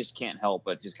him, and you just can't help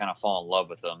but just kind of fall in love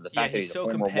with him. The fact that he's so a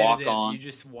former competitive. walk-on. You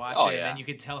just watch him, and you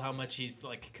can tell how much he's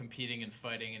like competing and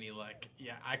fighting, and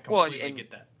I completely get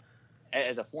that.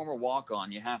 As a former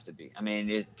walk-on, you have to be. I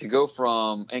mean, to go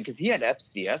from – and because he had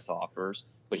FCS offers,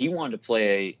 but he wanted to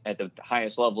play at the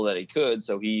highest level that he could,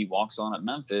 so he walks on at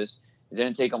Memphis, it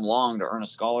didn't take him long to earn a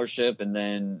scholarship. And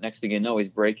then next thing you know, he's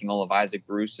breaking all of Isaac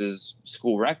Bruce's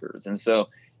school records. And so,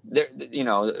 there,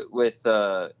 with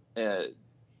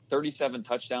 37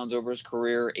 touchdowns over his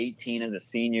career, 18 as a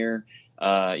senior,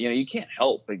 you can't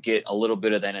help but get a little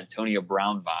bit of that Antonio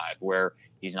Brown vibe, where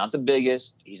he's not the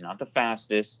biggest, he's not the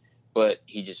fastest, but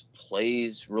he just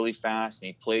plays really fast and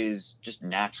he plays just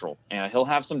natural. And he'll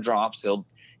have some drops.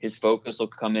 His focus will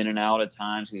come in and out at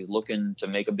times. He's looking to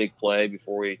make a big play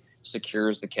before he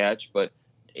secures the catch, but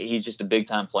he's just a big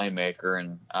time playmaker.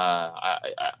 And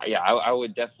I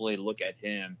would definitely look at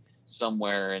him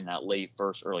somewhere in that late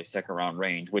first, early second round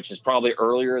range, which is probably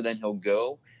earlier than he'll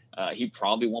go. He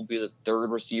probably won't be the third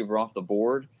receiver off the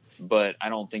board, but I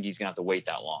don't think he's going to have to wait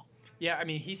that long. Yeah, I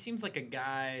mean, he seems like a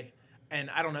guy, and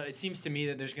I don't know, it seems to me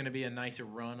that there's going to be a nice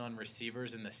run on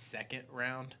receivers in the second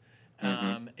round.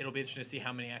 It'll be interesting to see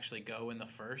how many actually go in the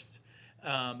first.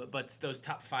 But those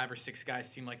top 5 or 6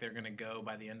 guys seem like they're going to go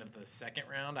by the end of the second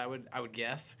round, I would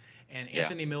guess. And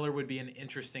Anthony Miller would be an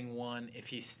interesting one if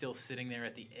he's still sitting there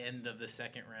at the end of the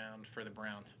second round for the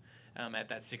Browns at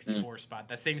that 64 spot.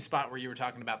 That same spot where you were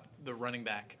talking about the running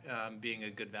back being a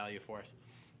good value for us.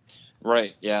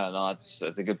 Right. Yeah. No, that's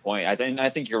a good point. I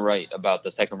think you're right about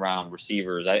the second round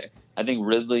receivers. I think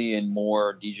Ridley and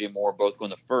DJ Moore both go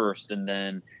in the first, and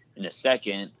then in the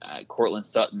second, Courtland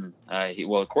Sutton.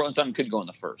 Courtland Sutton could go in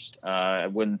the first. I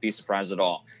wouldn't be surprised at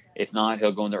all. If not,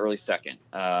 he'll go in the early second.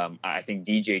 I think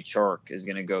DJ Chark is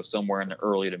going to go somewhere in the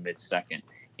early to mid second.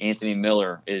 Anthony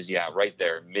Miller is right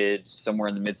there, somewhere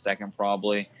in the mid second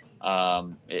probably.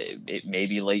 It may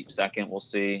be late second. We'll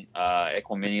see.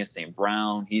 Equanimeous St.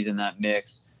 Brown, he's in that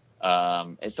mix.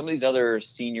 And some of these other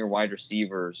senior wide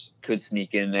receivers could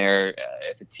sneak in there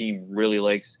if a team really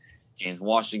likes James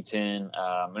Washington,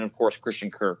 and of course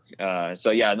Christian Kirk. I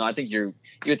think you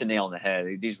hit the nail on the head.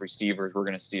 These receivers, we're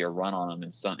going to see a run on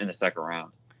them in the second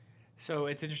round. So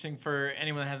it's interesting for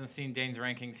anyone that hasn't seen Dane's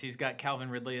rankings. He's got Calvin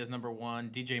Ridley as number 1,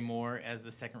 DJ Moore as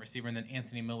the second receiver, and then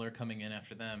Anthony Miller coming in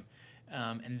after them.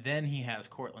 And then he has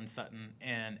Courtland Sutton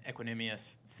and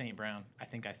Equanimeous St. Brown. I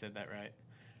think I said that right.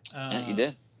 Yeah, you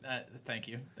did. Thank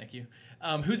you.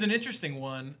 Who's an interesting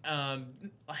one?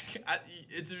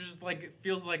 It's just like it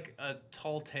feels like a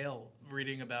tall tale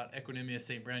reading about Equanimeous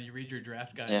St. Brown. You read your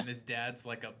draft guide, and his dad's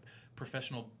like a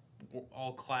professional,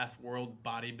 all-class world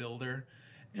bodybuilder.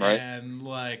 Right. And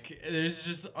it's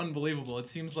just unbelievable. It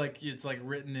seems like it's like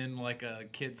written in like a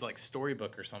kid's like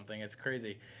storybook or something. It's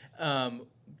crazy.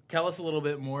 Tell us a little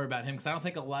bit more about him, because I don't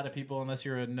think a lot of people, unless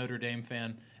you're a Notre Dame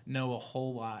fan, know a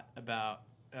whole lot about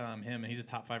him. And he's a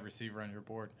top 5 receiver on your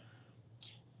board.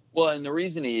 Well, and the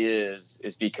reason he is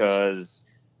because,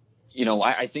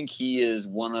 I think he is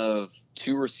one of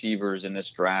 2 receivers in this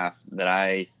draft that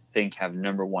I think have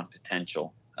number 1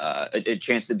 potential. A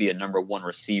chance to be a number 1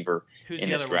 receiver in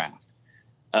this draft.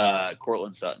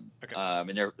 Courtland Sutton. Okay.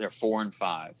 And they're 4 and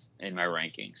 5 in my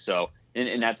rankings. So,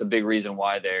 and that's a big reason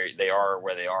why they are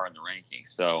where they are in the rankings.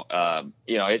 So,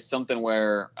 it's something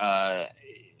where,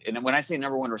 and when I say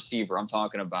number 1 receiver, I'm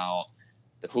talking about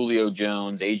the Julio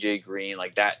Jones, AJ Green,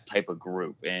 like that type of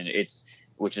group, and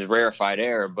which is rarefied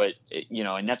air. But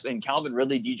and Calvin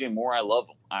Ridley, DJ Moore, I love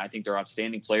them. I think they're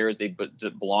outstanding players. They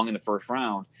belong in the first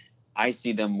round. I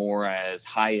see them more as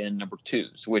high-end number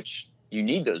 2s, which you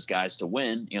need those guys to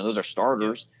win. Those are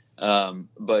starters.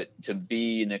 But to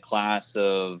be in the class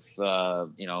of,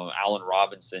 Allen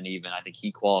Robinson, even, I think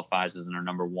he qualifies as their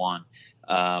number 1.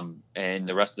 And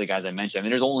the rest of the guys I mentioned,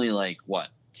 there's only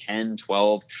 10,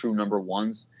 12 true number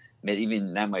 1s. Maybe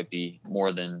even that might be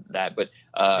more than that, but,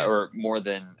 or more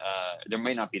than, there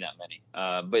may not be that many.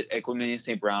 But Equanimeous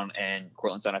St. Brown and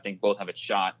Courtland Sutton, I think both have a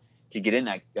shot to get in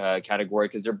that category,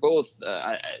 because they're both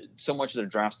so much of their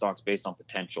draft stock's based on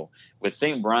potential. With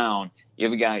St. Brown, you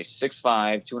have a guy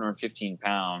 6'5", 215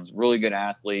 pounds, really good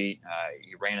athlete.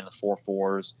 He ran in the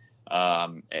 4.4s,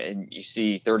 and you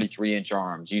see 33-inch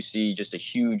arms. You see just a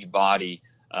huge body,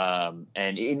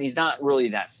 and he's not really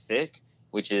that thick,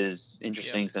 which is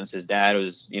interesting since his dad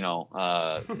was,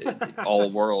 all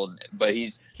world. But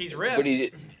he's ripped. But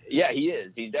he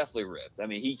is. He's definitely ripped.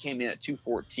 He came in at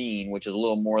 214, which is a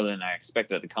little more than I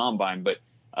expected at the combine. But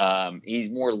he's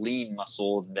more lean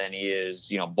muscled than he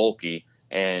is, bulky.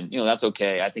 And, that's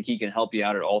okay. I think he can help you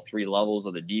out at all 3 levels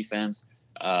of the defense.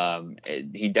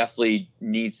 He definitely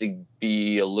needs to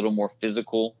be a little more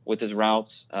physical with his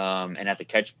routes and at the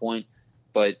catch point.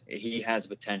 But he has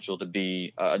potential to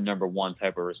be a number 1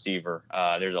 type of receiver.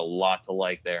 There's a lot to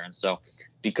like there. And so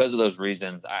because of those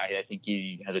reasons, I think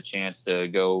he has a chance to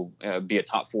go be a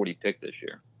top 40 pick this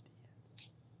year.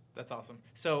 That's awesome.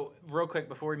 So real quick,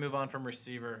 before we move on from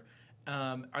receiver,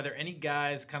 Are there any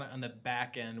guys kind of on the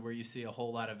back end where you see a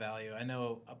whole lot of value? I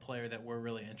know a player that we're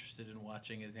really interested in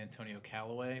watching is Antonio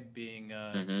Callaway, being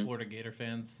Florida Gator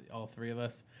fans, all three of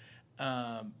us.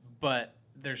 But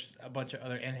there's a bunch of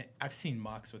other, and I've seen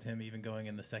mocks with him even going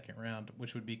in the second round,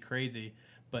 which would be crazy,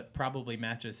 but probably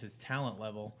matches his talent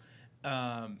level.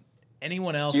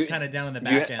 Anyone else kind of down in the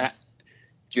back end?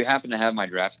 Do you happen to have my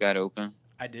draft guide open?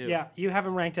 I do. Yeah, you have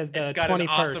him ranked as the 21st. It's got an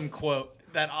awesome quote.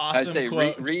 That awesome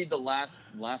quote. Read the last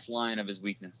line of his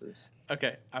weaknesses.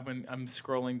 Okay, I'm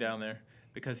scrolling down there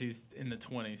because he's in the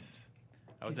 20s.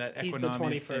 I was at He's Equinamius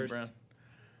the St. 21st. Brown.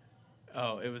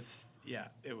 Oh, it was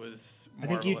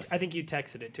marvelous. I think you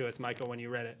texted it to us, Michael, when you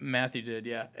read it. Matthew did,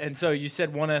 yeah. And so you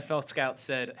said one NFL scout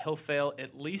said he'll fail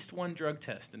at least one drug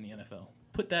test in the NFL.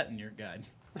 Put that in your guide.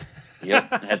 Yep,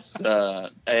 that's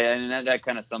and that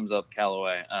kind of sums up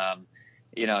Callaway.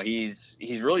 He's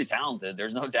really talented.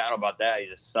 There's no doubt about that.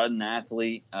 He's a sudden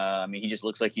athlete. He just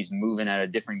looks like he's moving at a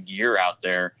different gear out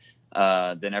there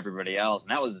than everybody else.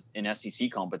 And that was an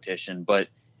SEC competition, but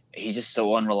he's just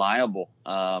so unreliable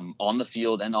on the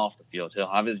field and off the field. He'll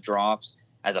have his drops.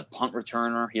 As a punt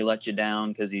returner, he lets you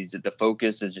down because the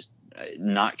focus is just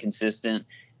not consistent.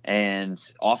 And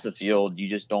off the field, you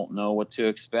just don't know what to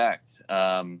expect.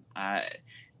 Talking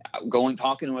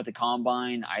with the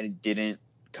combine, I didn't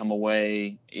come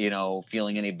away,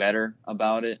 feeling any better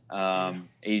about it.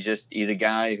 He's a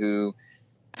guy who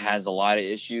has a lot of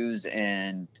issues,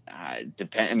 and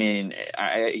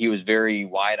he was very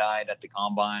wide-eyed at the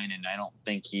combine, and I don't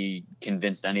think he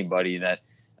convinced anybody that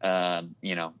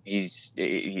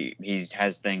he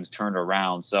has things turned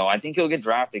around. So I think he'll get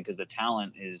drafted because the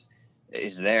talent is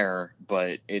there,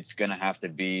 but it's going to have to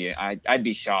be, I'd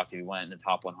be shocked if he went in the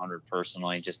top 100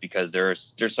 personally, just because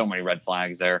there's so many red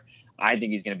flags there. I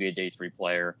think he's going to be a day 3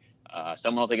 player.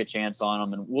 Someone will take a chance on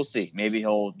him, and we'll see. Maybe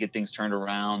he'll get things turned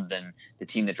around, and the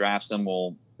team that drafts him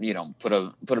will, put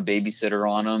a babysitter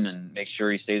on him and make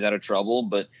sure he stays out of trouble.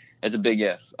 But it's a big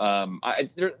if.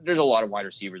 There's a lot of wide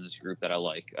receivers in this group that I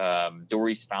like.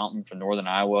 Doris Fountain from Northern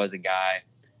Iowa is a guy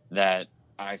that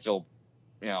I feel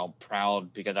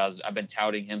proud because I've been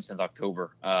touting him since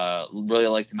October. Really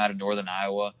liked him out of Northern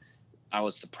Iowa. I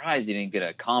was surprised he didn't get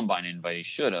a combine invite. He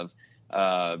should have.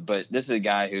 But this is a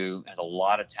guy who has a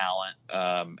lot of talent.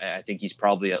 I think he's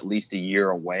probably at least a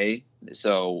year away.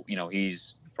 So,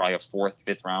 he's probably a 4th,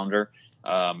 5th rounder.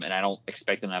 And I don't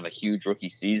expect him to have a huge rookie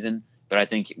season. But I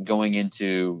think going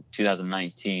into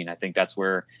 2019, I think that's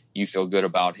where you feel good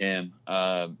about him,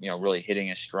 really hitting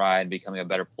his stride, becoming a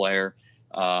better player.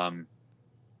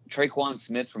 Traquan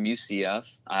Smith from UCF.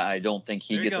 I don't think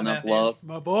he gets enough love.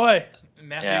 My boy.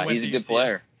 Matthew he's a good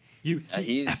player.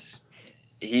 UCF.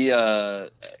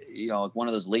 One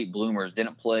of those late bloomers.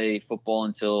 Didn't play football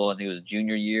until I think it was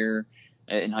junior year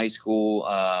in high school.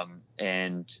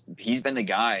 And he's been the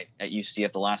guy at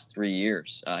UCF the last 3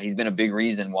 years. He's been a big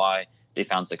reason why they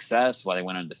found success, why they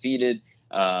went undefeated.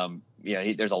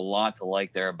 There's a lot to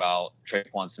like there about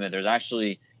Traquan Smith.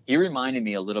 He reminded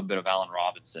me a little bit of Allen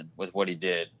Robinson with what he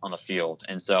did on the field.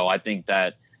 And so I think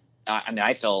that,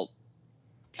 I felt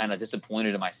kind of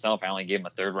disappointed in myself. I only gave him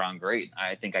a 3rd round grade.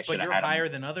 I think I should have had him. But you're higher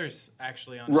than others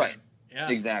actually on right. him. Yeah,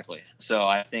 exactly. So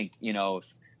I think,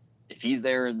 if he's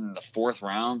there in the 4th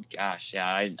round, gosh,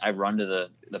 yeah, I run to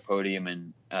the podium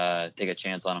and take a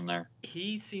chance on him there.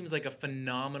 He seems like a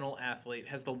phenomenal athlete,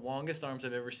 has the longest arms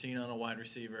I've ever seen on a wide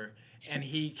receiver, and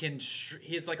he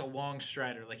is like a long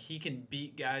strider. Like, he can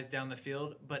beat guys down the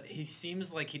field, but he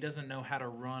seems like he doesn't know how to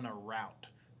run a route.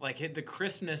 Like, the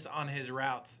crispness on his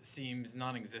routes seems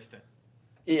non-existent.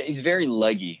 Yeah, he's very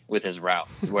leggy with his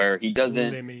routes, where he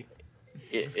doesn't.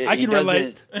 I can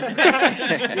relate.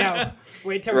 Yeah,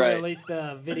 wait till we Right. release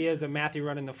the videos of Matthew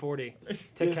running the 40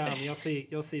 to come. You'll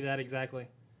see that exactly.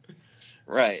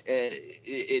 Right.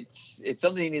 It's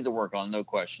something he needs to work on, no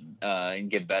question,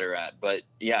 and get better at. But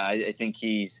yeah, I think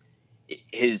his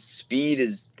speed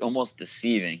is almost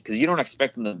deceiving because you don't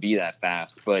expect him to be that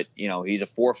fast. But he's a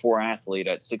 4.4 athlete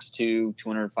at 6'2",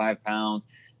 205 pounds.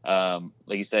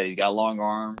 Like you said, he's got long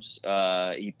arms.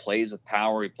 He plays with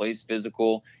power. He plays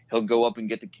physical. He'll go up and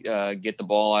get the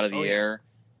ball out of the air.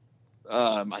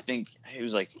 I think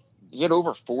he had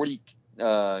over 40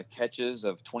 catches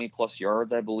of 20+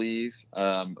 yards, I believe,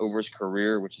 over his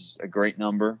career, which is a great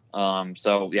number.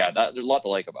 So yeah, there's a lot to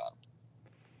like about him.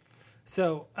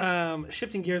 So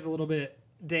shifting gears a little bit,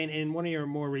 Dane, in one of your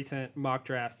more recent mock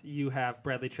drafts, you have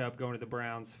Bradley Chubb going to the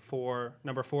Browns for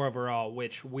number 4 overall,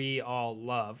 which we all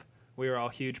love. We are all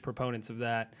huge proponents of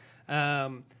that.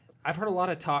 I've heard a lot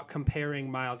of talk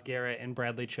comparing Myles Garrett and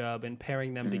Bradley Chubb and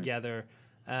pairing them together.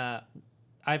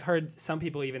 I've heard some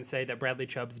people even say that Bradley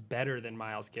Chubb's better than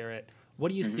Myles Garrett. What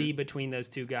do you see between those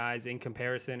two guys in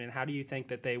comparison, and how do you think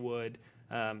that they would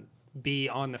be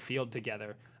on the field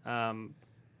together?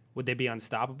 Would they be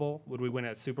unstoppable? Would we win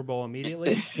a Super Bowl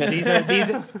immediately?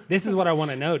 This is what I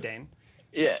want to know, Dane.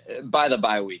 Yeah, by the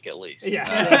bye week at least.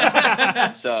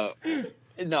 Yeah. So,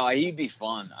 no, he'd be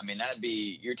fun. I mean,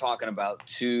 you're talking about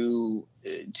two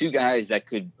guys that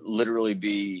could literally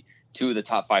be two of the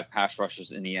top 5 pass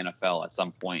rushers in the NFL at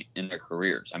some point in their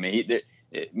careers. I mean,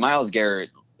 Myles Garrett,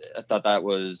 I thought that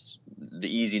was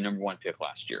the easy number 1 pick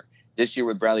last year. This year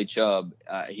with Bradley Chubb,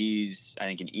 he's, I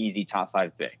think, an easy top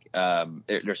 5 pick.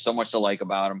 There's so much to like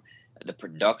about him. The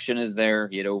production is there.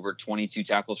 He had over 22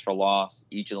 tackles for loss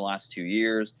each of the last 2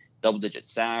 years, double-digit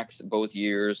sacks both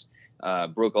years,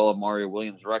 broke all of Mario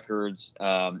Williams' records.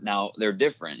 Now, they're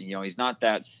different. He's not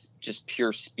that just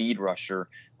pure speed rusher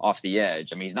off the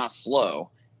edge. I mean, he's not slow,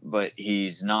 but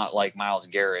he's not like Myles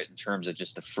Garrett in terms of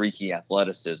just the freaky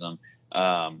athleticism.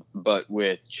 But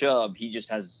with Chubb, he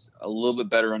just has a little bit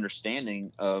better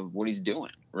understanding of what he's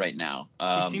doing right now.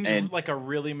 He seems like a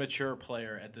really mature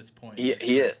player at this point. He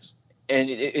is. And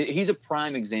he's a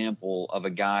prime example of a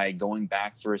guy going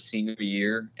back for a senior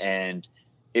year and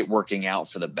it working out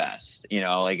for the best.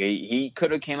 He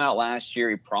could have came out last year.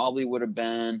 He probably would have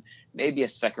been maybe a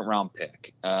 2nd round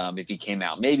pick if he came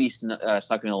out. Maybe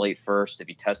snuck in a late first if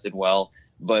he tested well.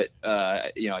 But,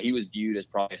 he was viewed as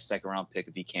probably a 2nd round pick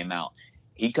if he came out.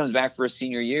 He comes back for a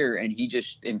senior year and he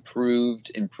just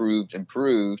improved.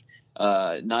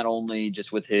 Not only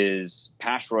just with his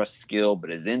pass rush skill, but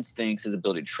his instincts, his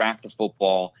ability to track the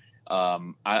football.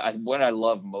 What I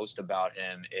love most about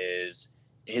him is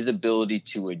his ability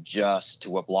to adjust to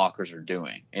what blockers are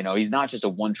doing. He's not just a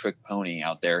one-trick pony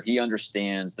out there. He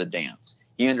understands the dance.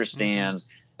 He understands,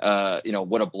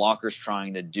 what a blocker's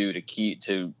trying to do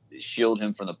to shield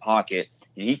him from the pocket.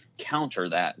 And he can counter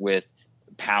that with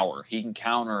power. He can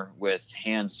counter with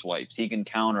hand swipes. He can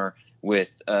counter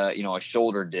with a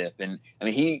shoulder dip, and I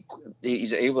mean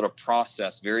he's able to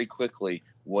process very quickly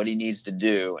what he needs to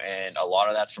do, and a lot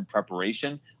of that's from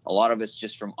preparation. A lot of it's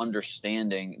just from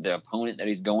understanding the opponent that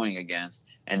he's going against,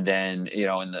 and then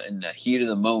in the heat of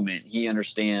the moment he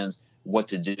understands what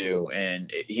to do,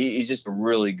 and he's just a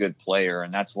really good player,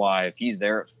 and that's why if he's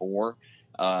there at 4,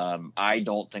 I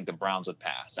don't think the Browns would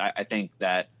pass. I think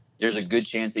that there's a good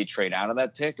chance they trade out of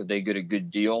that pick if they get a good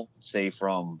deal, say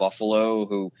from Buffalo,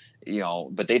 who,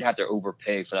 but they'd have to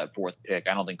overpay for that 4th pick.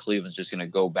 I don't think Cleveland's just going to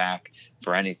go back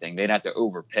for anything. They'd have to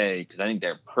overpay because I think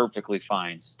they're perfectly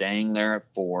fine staying there at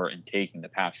 4 and taking the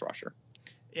pass rusher.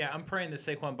 Yeah, I'm praying that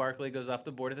Saquon Barkley goes off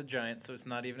the board at the Giants, so it's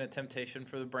not even a temptation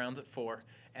for the Browns at 4,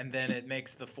 and then it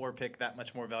makes the 4 pick that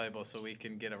much more valuable so we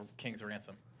can get a king's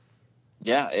ransom.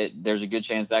 Yeah, there's a good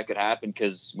chance that could happen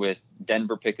because with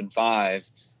Denver picking 5,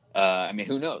 I mean,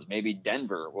 who knows? Maybe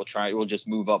Denver will just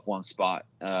move up 1 spot,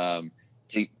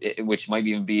 which might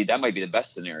even be the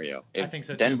best scenario. If I think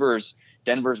so too.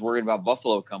 Denver's worried about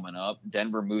Buffalo coming up.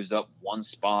 Denver moves up 1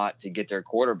 spot to get their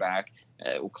quarterback.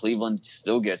 Cleveland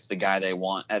still gets the guy they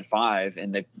want at 5,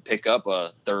 and they pick up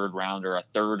a 3rd rounder, a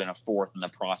 3rd and a 4th in the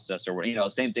process, or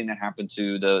same thing that happened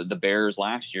to the Bears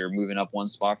last year, moving up 1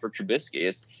 spot for Trubisky.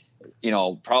 It's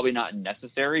probably not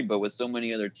necessary, but with so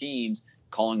many other teams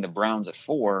calling the Browns at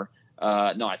 4.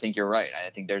 No, I think you're right.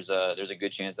 I think there's a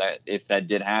good chance that if that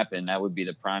did happen, that would be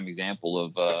the prime example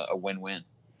of a win-win.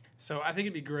 So I think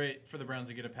it'd be great for the Browns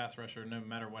to get a pass rusher no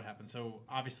matter what happens. So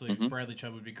obviously Bradley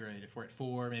Chubb would be great. If we're at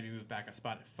 4, maybe move back a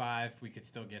spot at 5, we could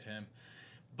still get him.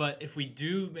 But if we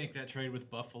do make that trade with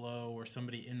Buffalo or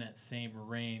somebody in that same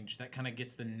range, that kind of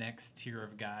gets the next tier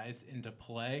of guys into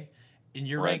play. In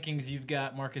your rankings, you've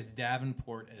got Marcus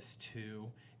Davenport as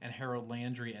 2 and Harold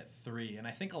Landry at 3. And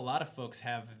I think a lot of folks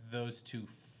have those 2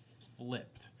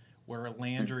 flipped, where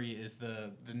Landry is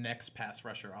the next pass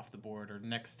rusher off the board or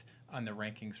next on the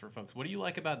rankings for folks. What do you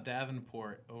like about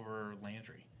Davenport over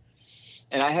Landry?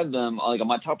 And I have them on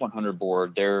my top 100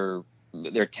 board. Their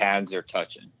tags are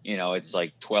touching. It's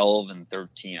like 12 and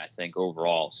 13, I think,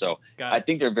 overall. So I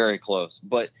think they're very close.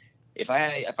 But if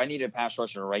I need a pass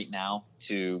rusher right now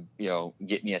to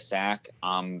get me a sack,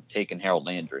 I'm taking Harold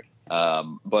Landry.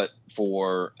 But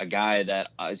for a guy that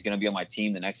is going to be on my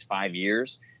team the next 5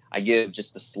 years, I give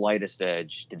just the slightest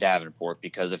edge to Davenport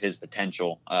because of his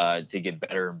potential to get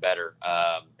better and better.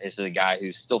 This is a guy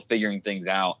who's still figuring things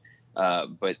out,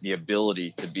 but the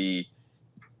ability to be,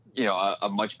 a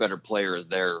much better player is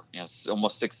there.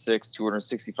 Almost 6'6",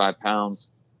 265 pounds.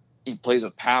 He plays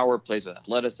with power, plays with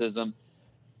athleticism.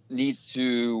 needs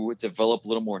to develop a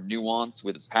little more nuance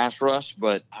with his pass rush,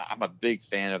 but I'm a big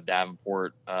fan of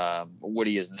Davenport, what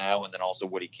he is now, and then also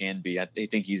what he can be. I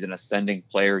think he's an ascending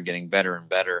player, getting better and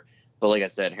better. But like I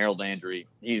said, Harold Landry,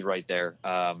 he's right there,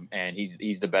 and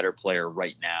he's the better player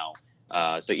right now.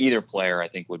 So either player, I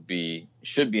think,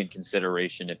 should be in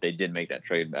consideration if they did make that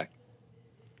trade back.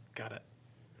 Got it.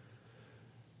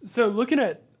 So looking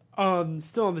at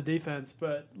still on the defense,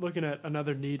 but looking at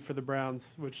another need for the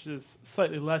Browns, which is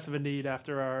slightly less of a need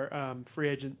after our free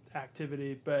agent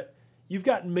activity, but you've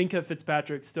got Minkah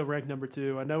Fitzpatrick still ranked number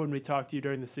 2. I know when we talked to you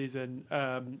during the season,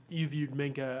 you viewed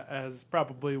Minkah as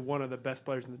probably one of the best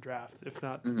players in the draft, if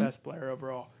not the best player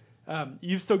overall.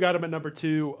 You've still got him at number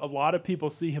 2. A lot of people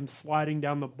see him sliding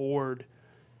down the board.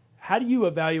 How do you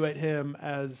evaluate him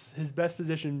as his best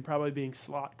position probably being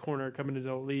slot corner coming into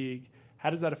the league? How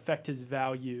does that affect his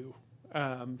value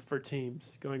for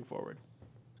teams going forward?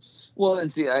 Well,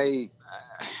 and see, I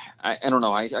don't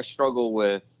know. I struggle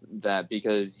with that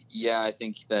because, I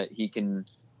think that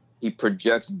he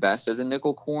projects best as a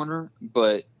nickel corner,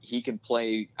 but he can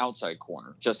play outside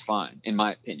corner just fine, in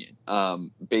my opinion,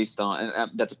 based on,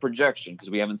 and that's a projection because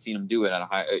we haven't seen him do it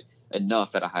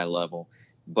enough at a high level.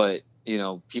 But,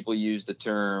 people use the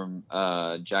term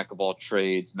jack of all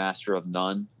trades, master of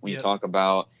none when you talk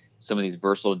about some of these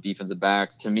versatile defensive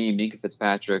backs. To me, Minkah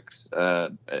Fitzpatrick's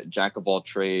jack of all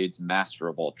trades, master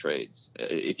of all trades.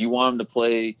 If you want him to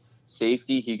play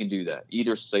safety, he can do that.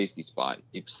 Either safety spot,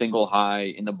 single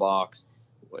high in the box,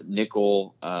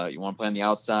 nickel. You want to play on the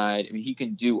outside. I mean, he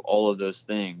can do all of those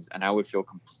things, and I would feel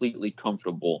completely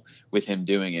comfortable with him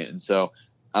doing it. And so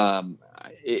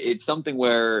it's something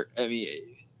where,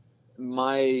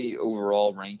 my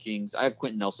overall rankings, I have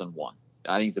Quentin Nelson 1.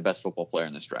 I think he's the best football player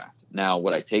in this draft. Now,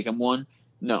 would I take him 1?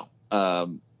 No.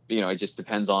 It just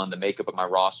depends on the makeup of my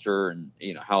roster and,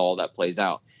 how all that plays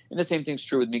out. And the same thing's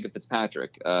true with Minkah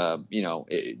Fitzpatrick.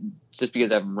 Just because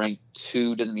I have him ranked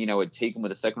 2 doesn't mean I would take him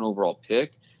with a second overall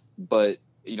pick. But,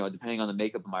 depending on the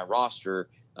makeup of my roster,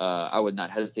 I would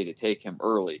not hesitate to take him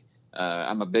early.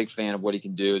 I'm a big fan of what he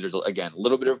can do. There's, again, a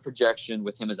little bit of projection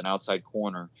with him as an outside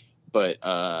corner. But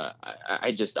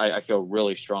I feel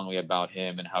really strongly about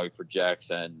him and how he projects.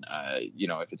 And,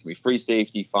 if it's going to be free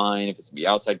safety, fine. If it's going to be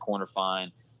outside corner,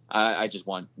 fine. I just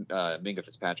want Minkah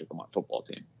Fitzpatrick on my football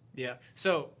team. Yeah.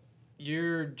 So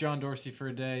you're John Dorsey for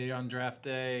a day on draft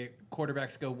day.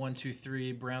 Quarterbacks go 1, 2,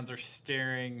 3. Browns are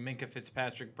staring Minkah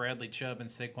Fitzpatrick, Bradley Chubb, and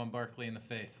Saquon Barkley in the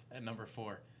face at number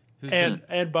 4.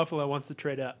 And Buffalo wants to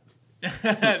trade up.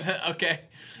 Okay.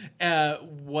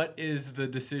 What is the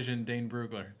decision, Dane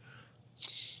Brugler?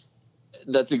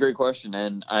 That's a great question,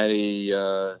 and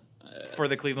for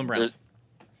the Cleveland Browns,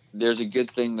 there's a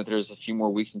good thing that there's a few more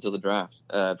weeks until the draft,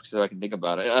 so I can think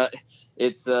about it.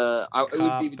 It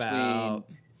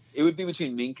would be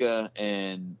between Minkah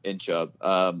and Chubb.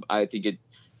 I think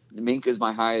Minkah is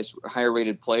my higher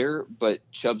rated player, but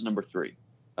Chubb's number 3,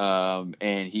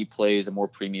 and he plays a more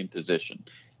premium position.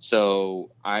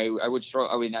 So I would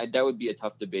struggle. That would be a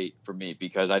tough debate for me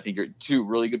because I think you're 2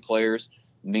 really good players.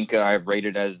 Minkah I've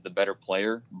rated as the better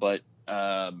player, but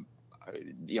it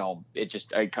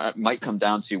might come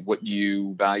down to what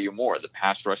you value more, the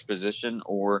pass rush position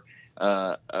or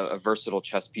a versatile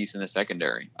chess piece in the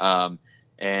secondary.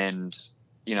 And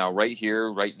right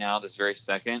here, right now, this very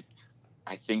second,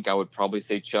 I think I would probably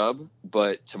say Chubb,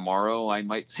 but tomorrow I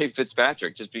might say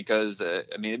Fitzpatrick just because,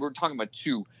 we're talking about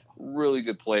 2 really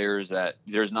good players that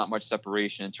there's not much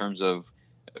separation in terms of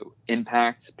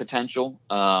impact potential.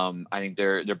 I think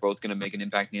they're both going to make an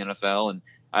impact in the NFL, and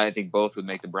I think both would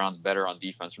make the Browns better on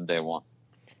defense from day one.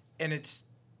 And it's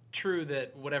true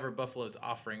that whatever Buffalo's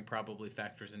offering probably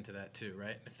factors into that too,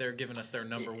 right? If they're giving us their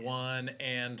number 1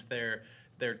 and their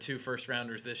 2 first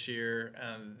rounders this year,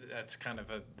 that's kind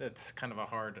of a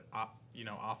hard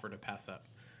offer to pass up.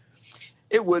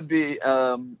 It would be.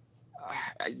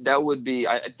 That would be.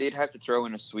 They'd have to throw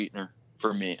in a sweetener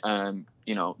for me.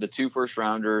 The 2 first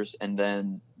rounders, and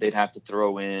then they'd have to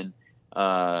throw in,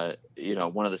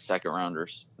 one of the second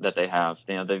rounders that they have.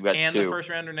 They've got and 2. The first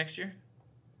rounder next year.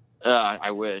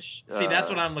 I wish. See, that's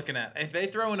what I'm looking at. If they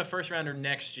throw in a first rounder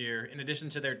next year, in addition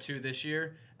to their 2 this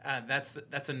year,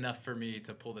 that's enough for me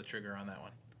to pull the trigger on that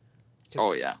one.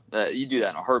 Oh yeah, you do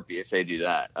that in a heartbeat if they do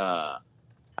that.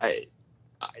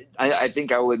 I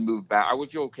think I would move back. I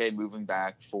would feel okay moving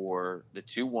back for the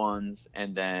 2 1s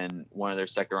and then one of their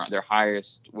second round, their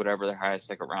highest, whatever their highest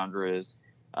second rounder is,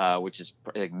 which is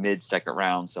like mid second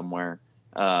round somewhere.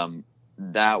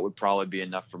 That would probably be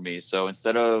enough for me. So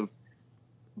instead of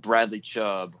Bradley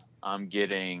Chubb, I'm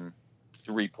getting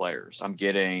 3 players. I'm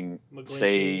getting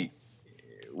McGlinchey.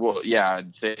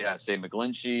 say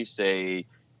McGlinchey, say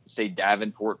say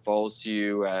Davenport falls to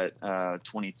you at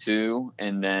 22,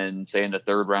 and then say in the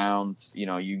third round,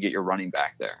 you get your running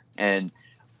back there. And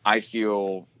I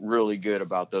feel really good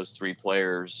about those three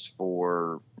players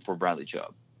for Bradley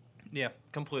Chubb. Yeah,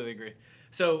 completely agree.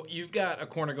 So you've got a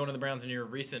corner going to the Browns in your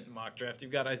recent mock draft.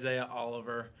 You've got Isaiah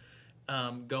Oliver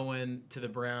going to the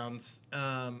Browns.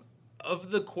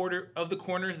 Of the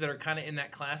corners that are kind of in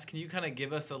that class, can you kind of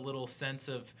give us a little sense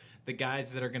of the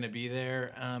guys that are going to be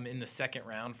there in the second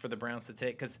round for the Browns to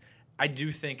take? Because I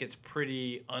do think it's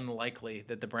pretty unlikely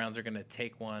that the Browns are going to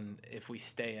take one if we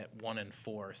stay at 1 and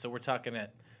 4. So we're talking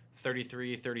at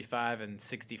 33, 35, and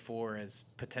 64 as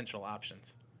potential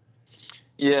options.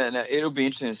 Yeah, and it'll be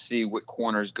interesting to see what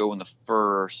corners go in the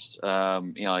first.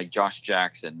 Like Josh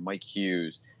Jackson, Mike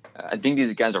Hughes. I think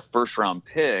these guys are first-round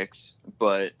picks,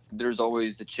 but there's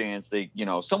always the chance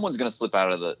someone's going to slip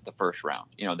out of the first round,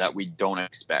 that we don't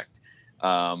expect.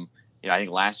 I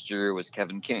think last year it was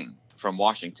Kevin King from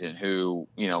Washington, who,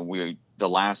 the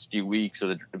last few weeks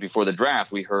before the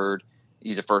draft, we heard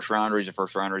he's a first rounder,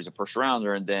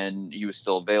 and then he was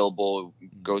still available,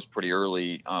 goes pretty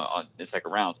early on the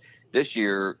second round. This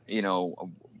year,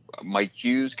 Mike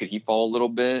Hughes, could he fall a little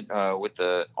bit with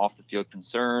the off-the-field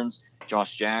concerns?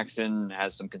 Josh Jackson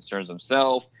has some concerns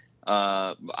himself.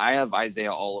 I have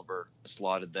Isaiah Oliver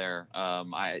slotted there.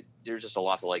 There's just a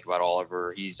lot to like about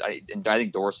Oliver. I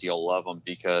think Dorsey will love him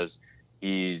because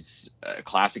he's a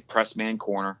classic press man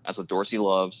corner. That's what Dorsey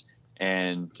loves.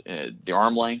 And the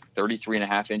arm length,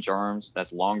 33.5-inch arms.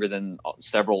 That's longer than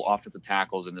several offensive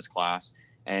tackles in this class.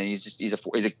 And he was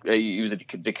a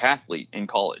decathlete in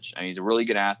college. I mean, he's a really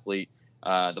good athlete.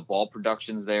 The ball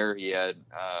production's there. He had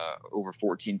over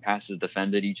 14 passes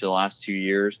defended each of the last 2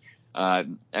 years.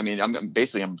 I'm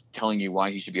telling you why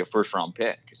he should be a first-round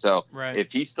pick. So right.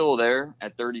 If he's still there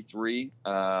at 33,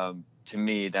 to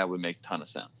me, that would make a ton of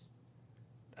sense.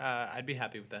 I'd be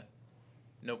happy with that.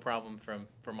 No problem from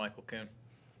Michael Kuhn.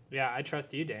 Yeah, I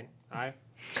trust you, Dane.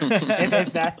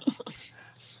 If that,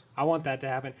 I want that to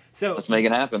happen. So let's make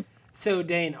it happen. So,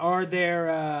 Dane, are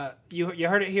there you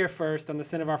heard it here first on the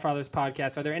Sin of Our Fathers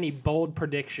podcast? Are there any bold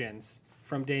predictions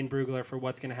from Dane Brugler for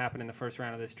what's going to happen in the first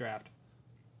round of this draft?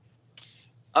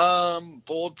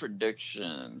 Bold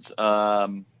predictions. Let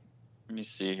me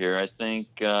see here. I think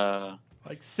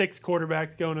like 6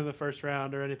 quarterbacks going in the first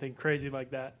round or anything crazy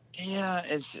like that. Yeah,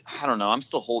 I don't know. I'm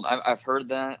still I've heard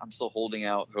that. I'm still holding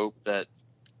out hope that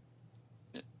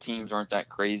teams aren't that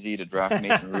crazy to draft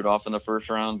Mason Rudolph in the first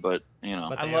round, but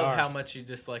But I love how much you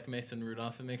dislike Mason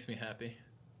Rudolph. It makes me happy.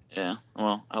 Yeah,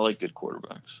 well, I like good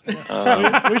quarterbacks.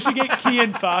 We should get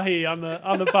Kian Fahy on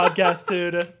the podcast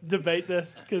too to debate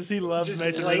this because he loves just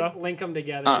Mason Rudolph. Link them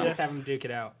together. Just have them duke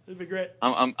it out. It'd be great.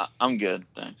 I'm good,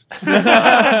 thanks.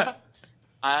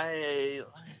 Let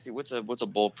me see what's a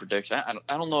bold prediction.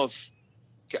 I don't know if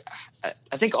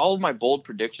I think all of my bold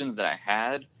predictions that I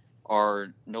had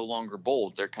are no longer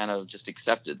bold. They're kind of just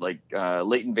accepted. Like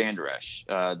Leighton Vander Esch,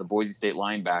 the Boise State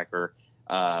linebacker.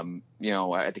 At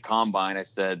the combine, I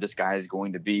said this guy is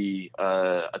going to be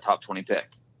a top 20 pick,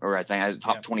 or I think I had a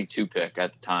top 22 pick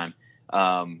at the time.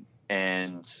 I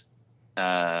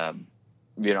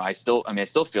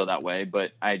still feel that way,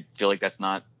 but I feel like that's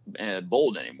not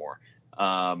bold anymore.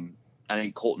 I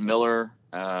think Colton Miller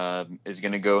is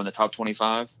going to go in the top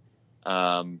 25.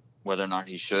 Whether or not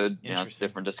he should, it's a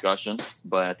different discussion,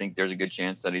 but I think there's a good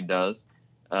chance that he does.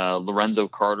 Lorenzo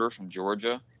Carter from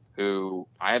Georgia, who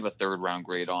I have a 3rd round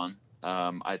grade on.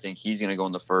 I think he's going to go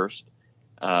in the first.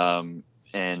 And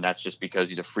that's just because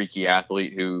he's a freaky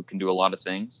athlete who can do a lot of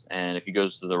things. And if he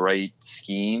goes to the right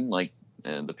scheme, like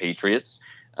the Patriots,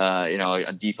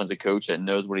 a defensive coach that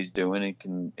knows what he's doing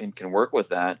and can work with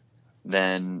that,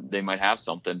 then they might have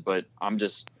something. But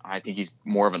I think he's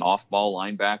more of an off-ball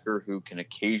linebacker who can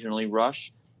occasionally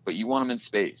rush, but you want him in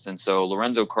space. And so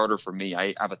Lorenzo Carter, for me,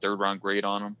 I have a 3rd round grade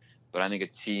on him, but I think a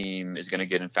team is going to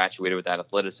get infatuated with that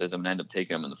athleticism and end up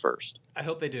taking him in the first. I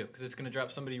hope they do, because it's going to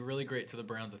drop somebody really great to the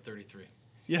Browns at 33.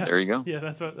 Yeah, there you go. Yeah,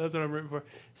 that's what I'm rooting for.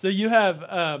 So you have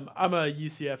I'm a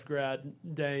UCF grad,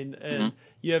 Dane, and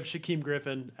you have Shaquem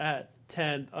Griffin at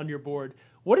 10 on your board.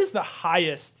 What is the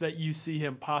highest that you see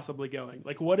him possibly going?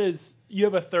 Like, you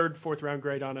have a 3rd, 4th round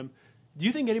grade on him. Do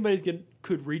you think anybody's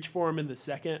could reach for him in the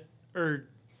second, or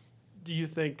do you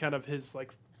think kind of his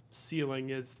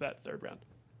ceiling is that 3rd round?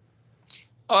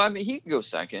 Oh, I mean, he can go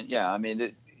second. Yeah, I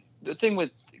mean, the thing with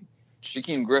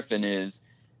Shaquem Griffin is,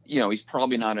 he's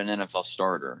probably not an NFL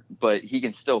starter, but he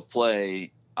can still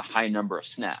play a high number of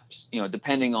snaps,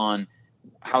 depending on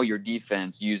how your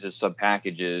defense uses sub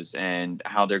packages and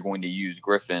how they're going to use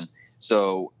Griffin.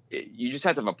 So you just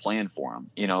have to have a plan for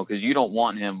him, because you don't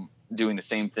want him doing the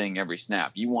same thing every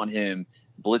snap. You want him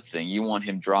blitzing. You want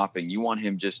him dropping. You want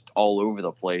him just all over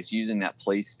the place, using that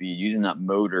play speed, using that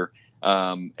motor.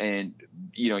 And,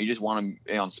 you just want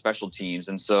him on special teams.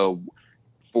 And so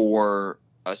for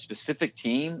a specific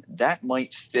team, that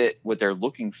might fit what they're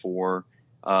looking for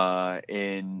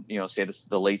in, say this is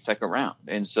the late second round.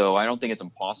 And so I don't think it's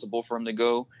impossible for him to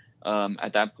go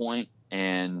at that point.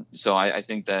 And so I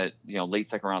think that, late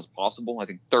second round is possible. I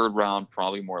think third round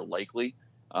probably more likely.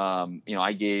 I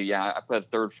put a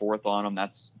third, fourth on him.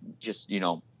 That's just,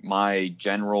 my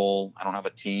general, I don't have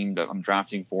a team that I'm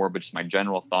drafting for, but just my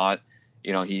general thought.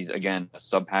 He's, again, a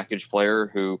sub-package player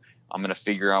who I'm going to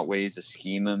figure out ways to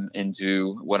scheme him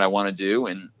into what I want to do.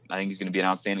 And I think he's going to be an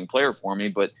outstanding player for me.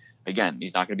 But again,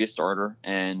 he's not going to be a starter,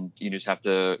 and you just have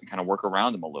to kind of work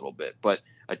around him a little bit. But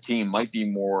a team might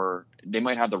be they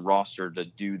might have the roster to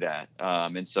do that.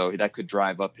 And so that could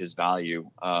drive up his value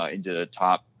into the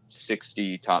top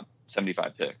 60, top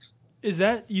 75 picks. Is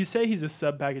that, you say he's a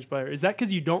sub-package player, is that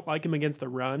because you don't like him against the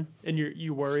run and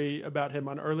you worry about him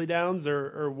on early downs,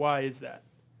 or why is that?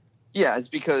 Yeah, it's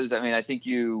because, I think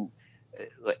you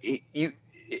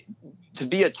to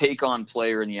be a take-on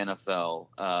player in the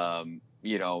NFL,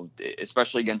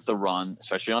 especially against the run,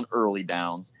 especially on early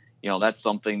downs, that's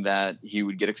something that he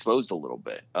would get exposed a little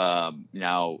bit.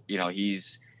 Now,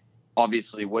 he's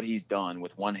obviously what he's done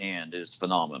with one hand is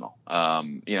phenomenal.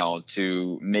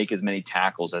 To make as many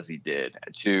tackles as he did,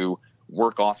 to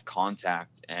work off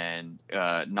contact and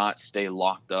not stay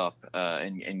locked up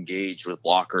and engaged with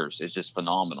blockers is just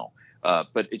phenomenal.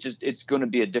 But it's going to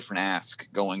be a different ask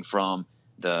going from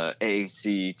the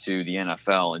AAC to the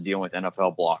NFL and dealing with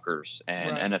NFL blockers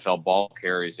and NFL ball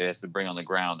carries he has to bring on the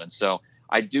ground. And so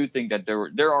I do think that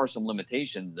there are some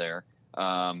limitations there.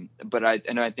 But I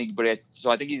think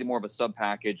he's more of a sub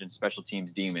package and special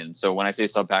teams demon. So when I say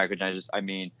sub package,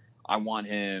 I want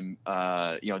him,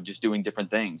 just doing different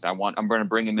things. I'm going to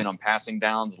bring him in on passing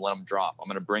downs and let him drop. I'm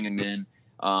going to bring him in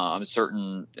on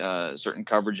certain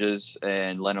coverages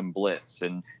and let him blitz.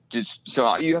 And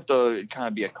so you have to kind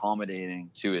of be accommodating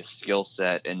to his skill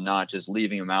set and not just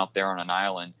leaving him out there on an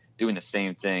island doing the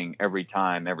same thing every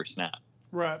time, every snap.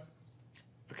 Right.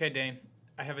 Okay, Dane,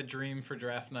 I have a dream for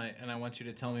draft night, and I want you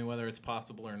to tell me whether it's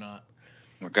possible or not.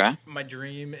 Okay. My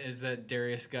dream is that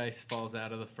Darius Geis falls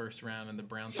out of the first round and the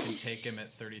Browns can take him at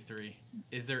 33.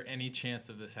 Is there any chance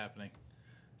of this happening?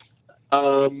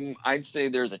 I'd say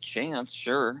there's a chance,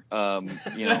 sure. So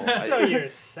you're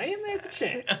saying there's a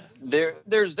chance?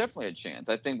 There's definitely a chance.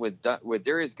 I think with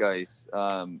Darius Geis,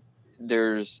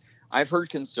 I've heard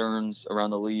concerns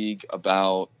around the league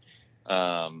about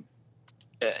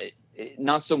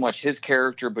not so much his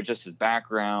character, but just his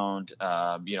background.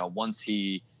 Once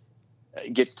he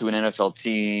gets to an NFL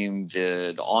team,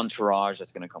 the entourage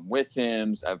that's going to come with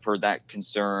him. I've heard that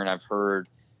concern. I've heard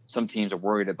some teams are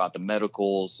worried about the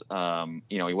medicals.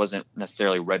 He wasn't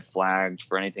necessarily red flagged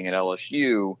for anything at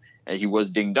LSU, and he was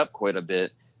dinged up quite a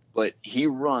bit. But he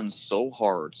runs so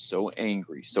hard, so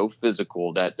angry, so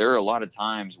physical that there are a lot of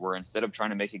times where instead of trying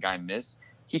to make a guy miss,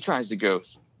 he tries to go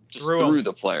just through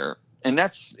the player. And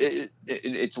that's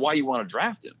it's why you want to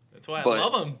draft him. That's why I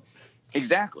love him.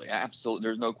 Exactly. Absolutely.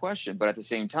 There's no question. But at the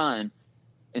same time,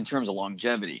 in terms of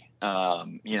longevity, how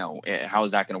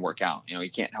is that going to work out? He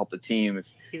can't help the team. If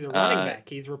he's a running back,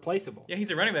 he's replaceable. Yeah,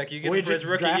 he's a running back. You get him for his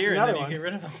rookie year, and then you get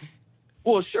rid of him.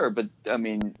 Well, sure. But,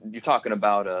 you're talking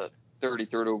about a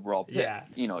 33rd overall pick. Yeah.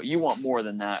 You want more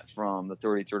than that from the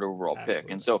 33rd overall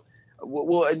pick. And so,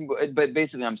 but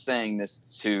basically I'm saying this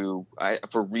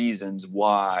for reasons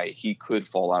why he could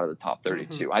fall out of the top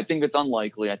 32. Mm-hmm. I think it's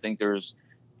unlikely. I think there's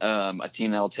a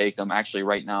team that'll take him. Actually,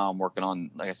 right now I'm working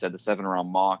on, like I said, the 7-round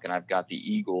mock, and I've got the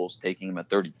Eagles taking him at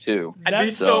 32. I'd be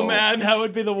so mad. That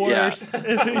would be the worst.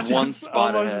 Yeah. One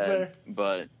spot ahead.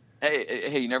 But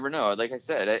hey, you never know. Like I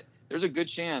said, there's a good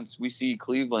chance we see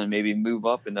Cleveland maybe move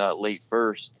up in the late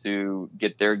first to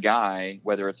get their guy,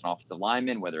 whether it's an offensive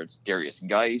lineman, whether it's Darius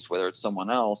Geis, whether it's someone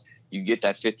else. You get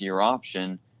that 5th-year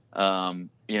option, and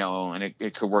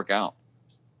it could work out.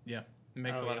 Yeah, it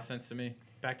makes a lot of sense to me.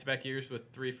 Back-to-back years with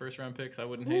 3 first-round picks, I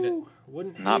wouldn't hate it.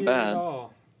 Wouldn't hate Not it bad at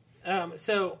all.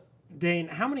 So, Dane,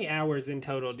 how many hours in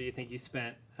total do you think you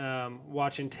spent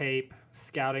watching tape,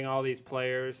 scouting all these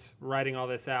players, writing all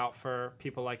this out for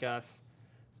people like us?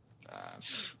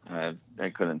 I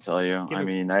couldn't tell you.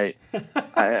 I could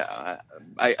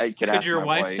ask. Could your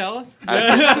wife tell us?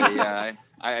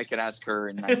 I could ask her,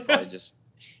 and I'd probably just.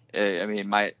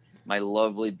 My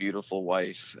lovely, beautiful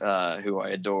wife, who I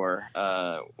adore,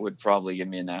 would probably give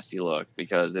me a nasty look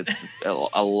because it's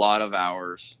a lot of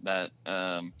hours that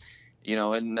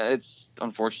and it's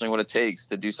unfortunately what it takes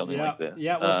to do something like this.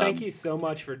 Yeah, well, thank you so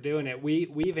much for doing it.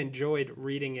 We've enjoyed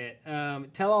reading it.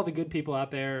 Tell all the good people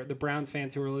out there, the Browns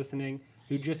fans who are listening,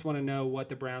 who just want to know what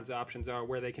the Browns options are,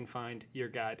 where they can find your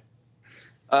guide.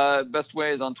 Best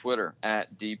way is on Twitter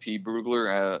at DP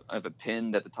Brugler. I have it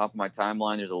pinned at the top of my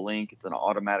timeline. There's a link. It's an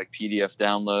automatic PDF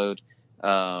download.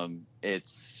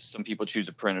 Some people choose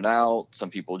to print it out. Some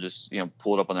people just,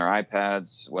 pull it up on their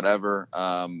iPads, whatever.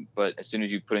 But as soon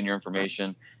as you put in your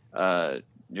information, you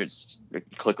just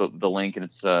click the link and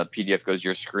it's PDF goes to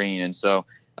your screen. And so,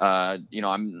 I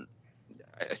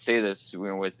say this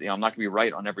with, I'm not gonna be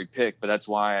right on every pick, but that's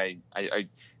why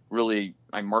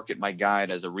I market my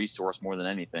guide as a resource more than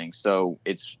anything. So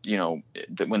it's,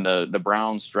 when the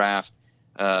Browns draft,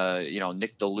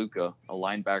 Nick DeLuca, a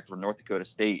linebacker from North Dakota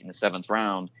State in the 7th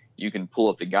round, you can pull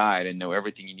up the guide and know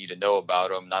everything you need to know about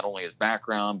him, not only his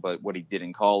background, but what he did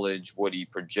in college, what he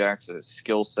projects, his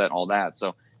skill set, all that.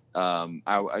 So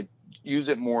I use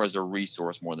it more as a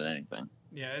resource more than anything.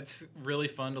 Yeah, it's really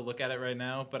fun to look at it right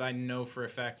now, but I know for a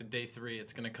fact that day 3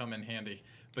 it's going to come in handy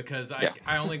because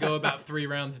I only go about 3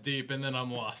 rounds deep and then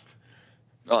I'm lost.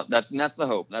 Well, that's the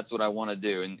hope. That's what I want to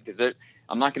do, and because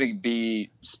I'm not going to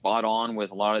be spot on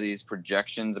with a lot of these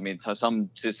projections. I mean, some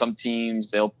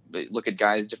teams they'll look at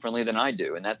guys differently than I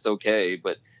do, and that's okay.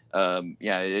 But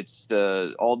it's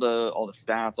all the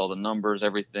stats, all the numbers,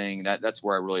 everything. That's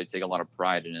where I really take a lot of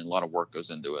pride in, and a lot of work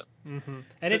goes into it. Mm-hmm.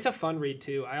 And it's a fun read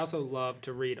too. I also love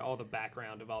to read all the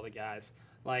background of all the guys.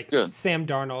 Like Good. Sam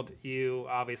Darnold, you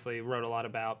obviously wrote a lot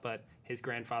about, but his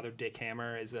grandfather Dick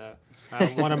Hammer is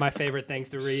one of my favorite things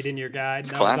to read in your guide.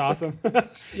 That was awesome.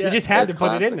 You just had to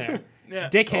put it in there. Yeah.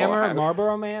 Dick Hammer,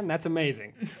 Marlboro Man, that's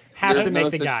amazing. Has to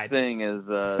make the guide. There's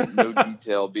no such thing as no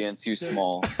detail being too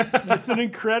small. That's an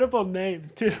incredible name,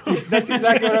 too. That's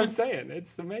exactly what I'm saying.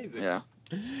 It's amazing. Yeah.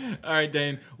 All right,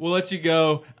 Dane, we'll let you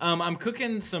go. I'm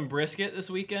cooking some brisket this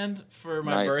weekend for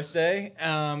my birthday,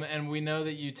 and we know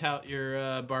that you tout your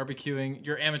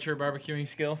your amateur barbecuing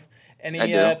skills.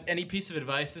 Any piece of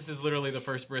advice? This is literally the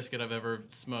first brisket I've ever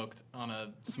smoked on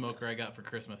a smoker I got for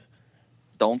Christmas.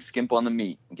 Don't skimp on the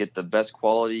meat. Get the best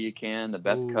quality you can, the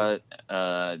best cut.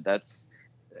 That's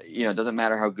it doesn't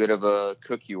matter how good of a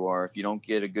cook you are. If you don't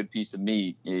get a good piece of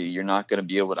meat, you're not going to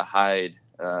be able to hide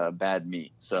bad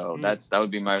meat. So that would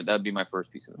be my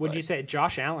first piece of advice. Would you say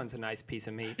Josh Allen's a nice piece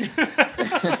of meat?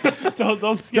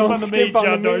 don't skip on the meat,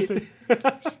 John Dorsey.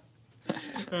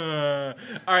 All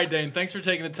right, Dane. Thanks for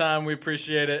taking the time. We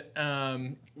appreciate it.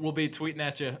 We'll be tweeting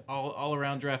at you all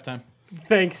around draft time.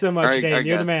 Thanks so much, Dane.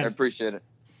 You're guys, the man. I appreciate it.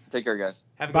 Take care, guys.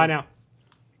 Bye now.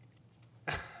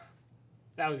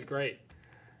 That was great.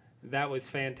 That was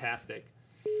fantastic.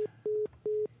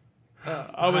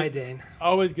 Bye, Dane.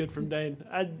 Always good from Dane.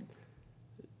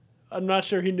 I'm not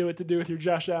sure he knew what to do with your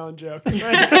Josh Allen joke.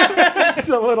 It's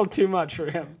a little too much for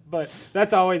him, but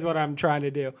that's always what I'm trying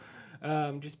to do.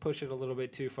 Just push it a little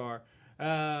bit too far.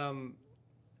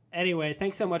 Anyway,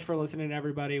 thanks so much for listening,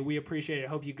 everybody. We appreciate it.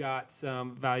 Hope you got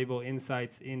some valuable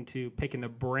insights into picking the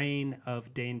brain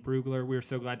of Dane Brugler. We're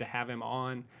so glad to have him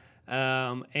on.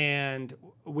 And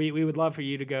we would love for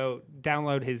you to go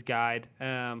download his guide.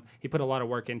 He put a lot of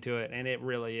work into it, and it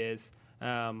really is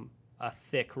a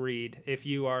thick read. If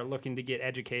you are looking to get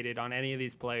educated on any of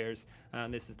these players,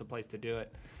 this is the place to do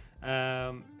it.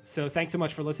 So thanks so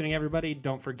much for listening, everybody.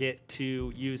 Don't forget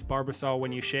to use Barbasol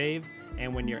when you shave,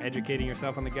 and when you're educating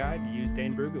yourself on the guide, use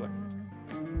Dane Brugler.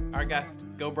 All right, guys.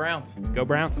 Go Browns. Go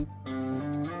Browns.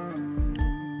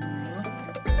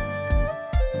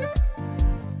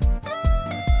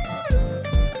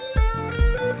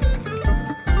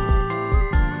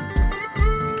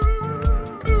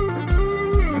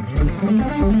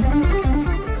 Thank you.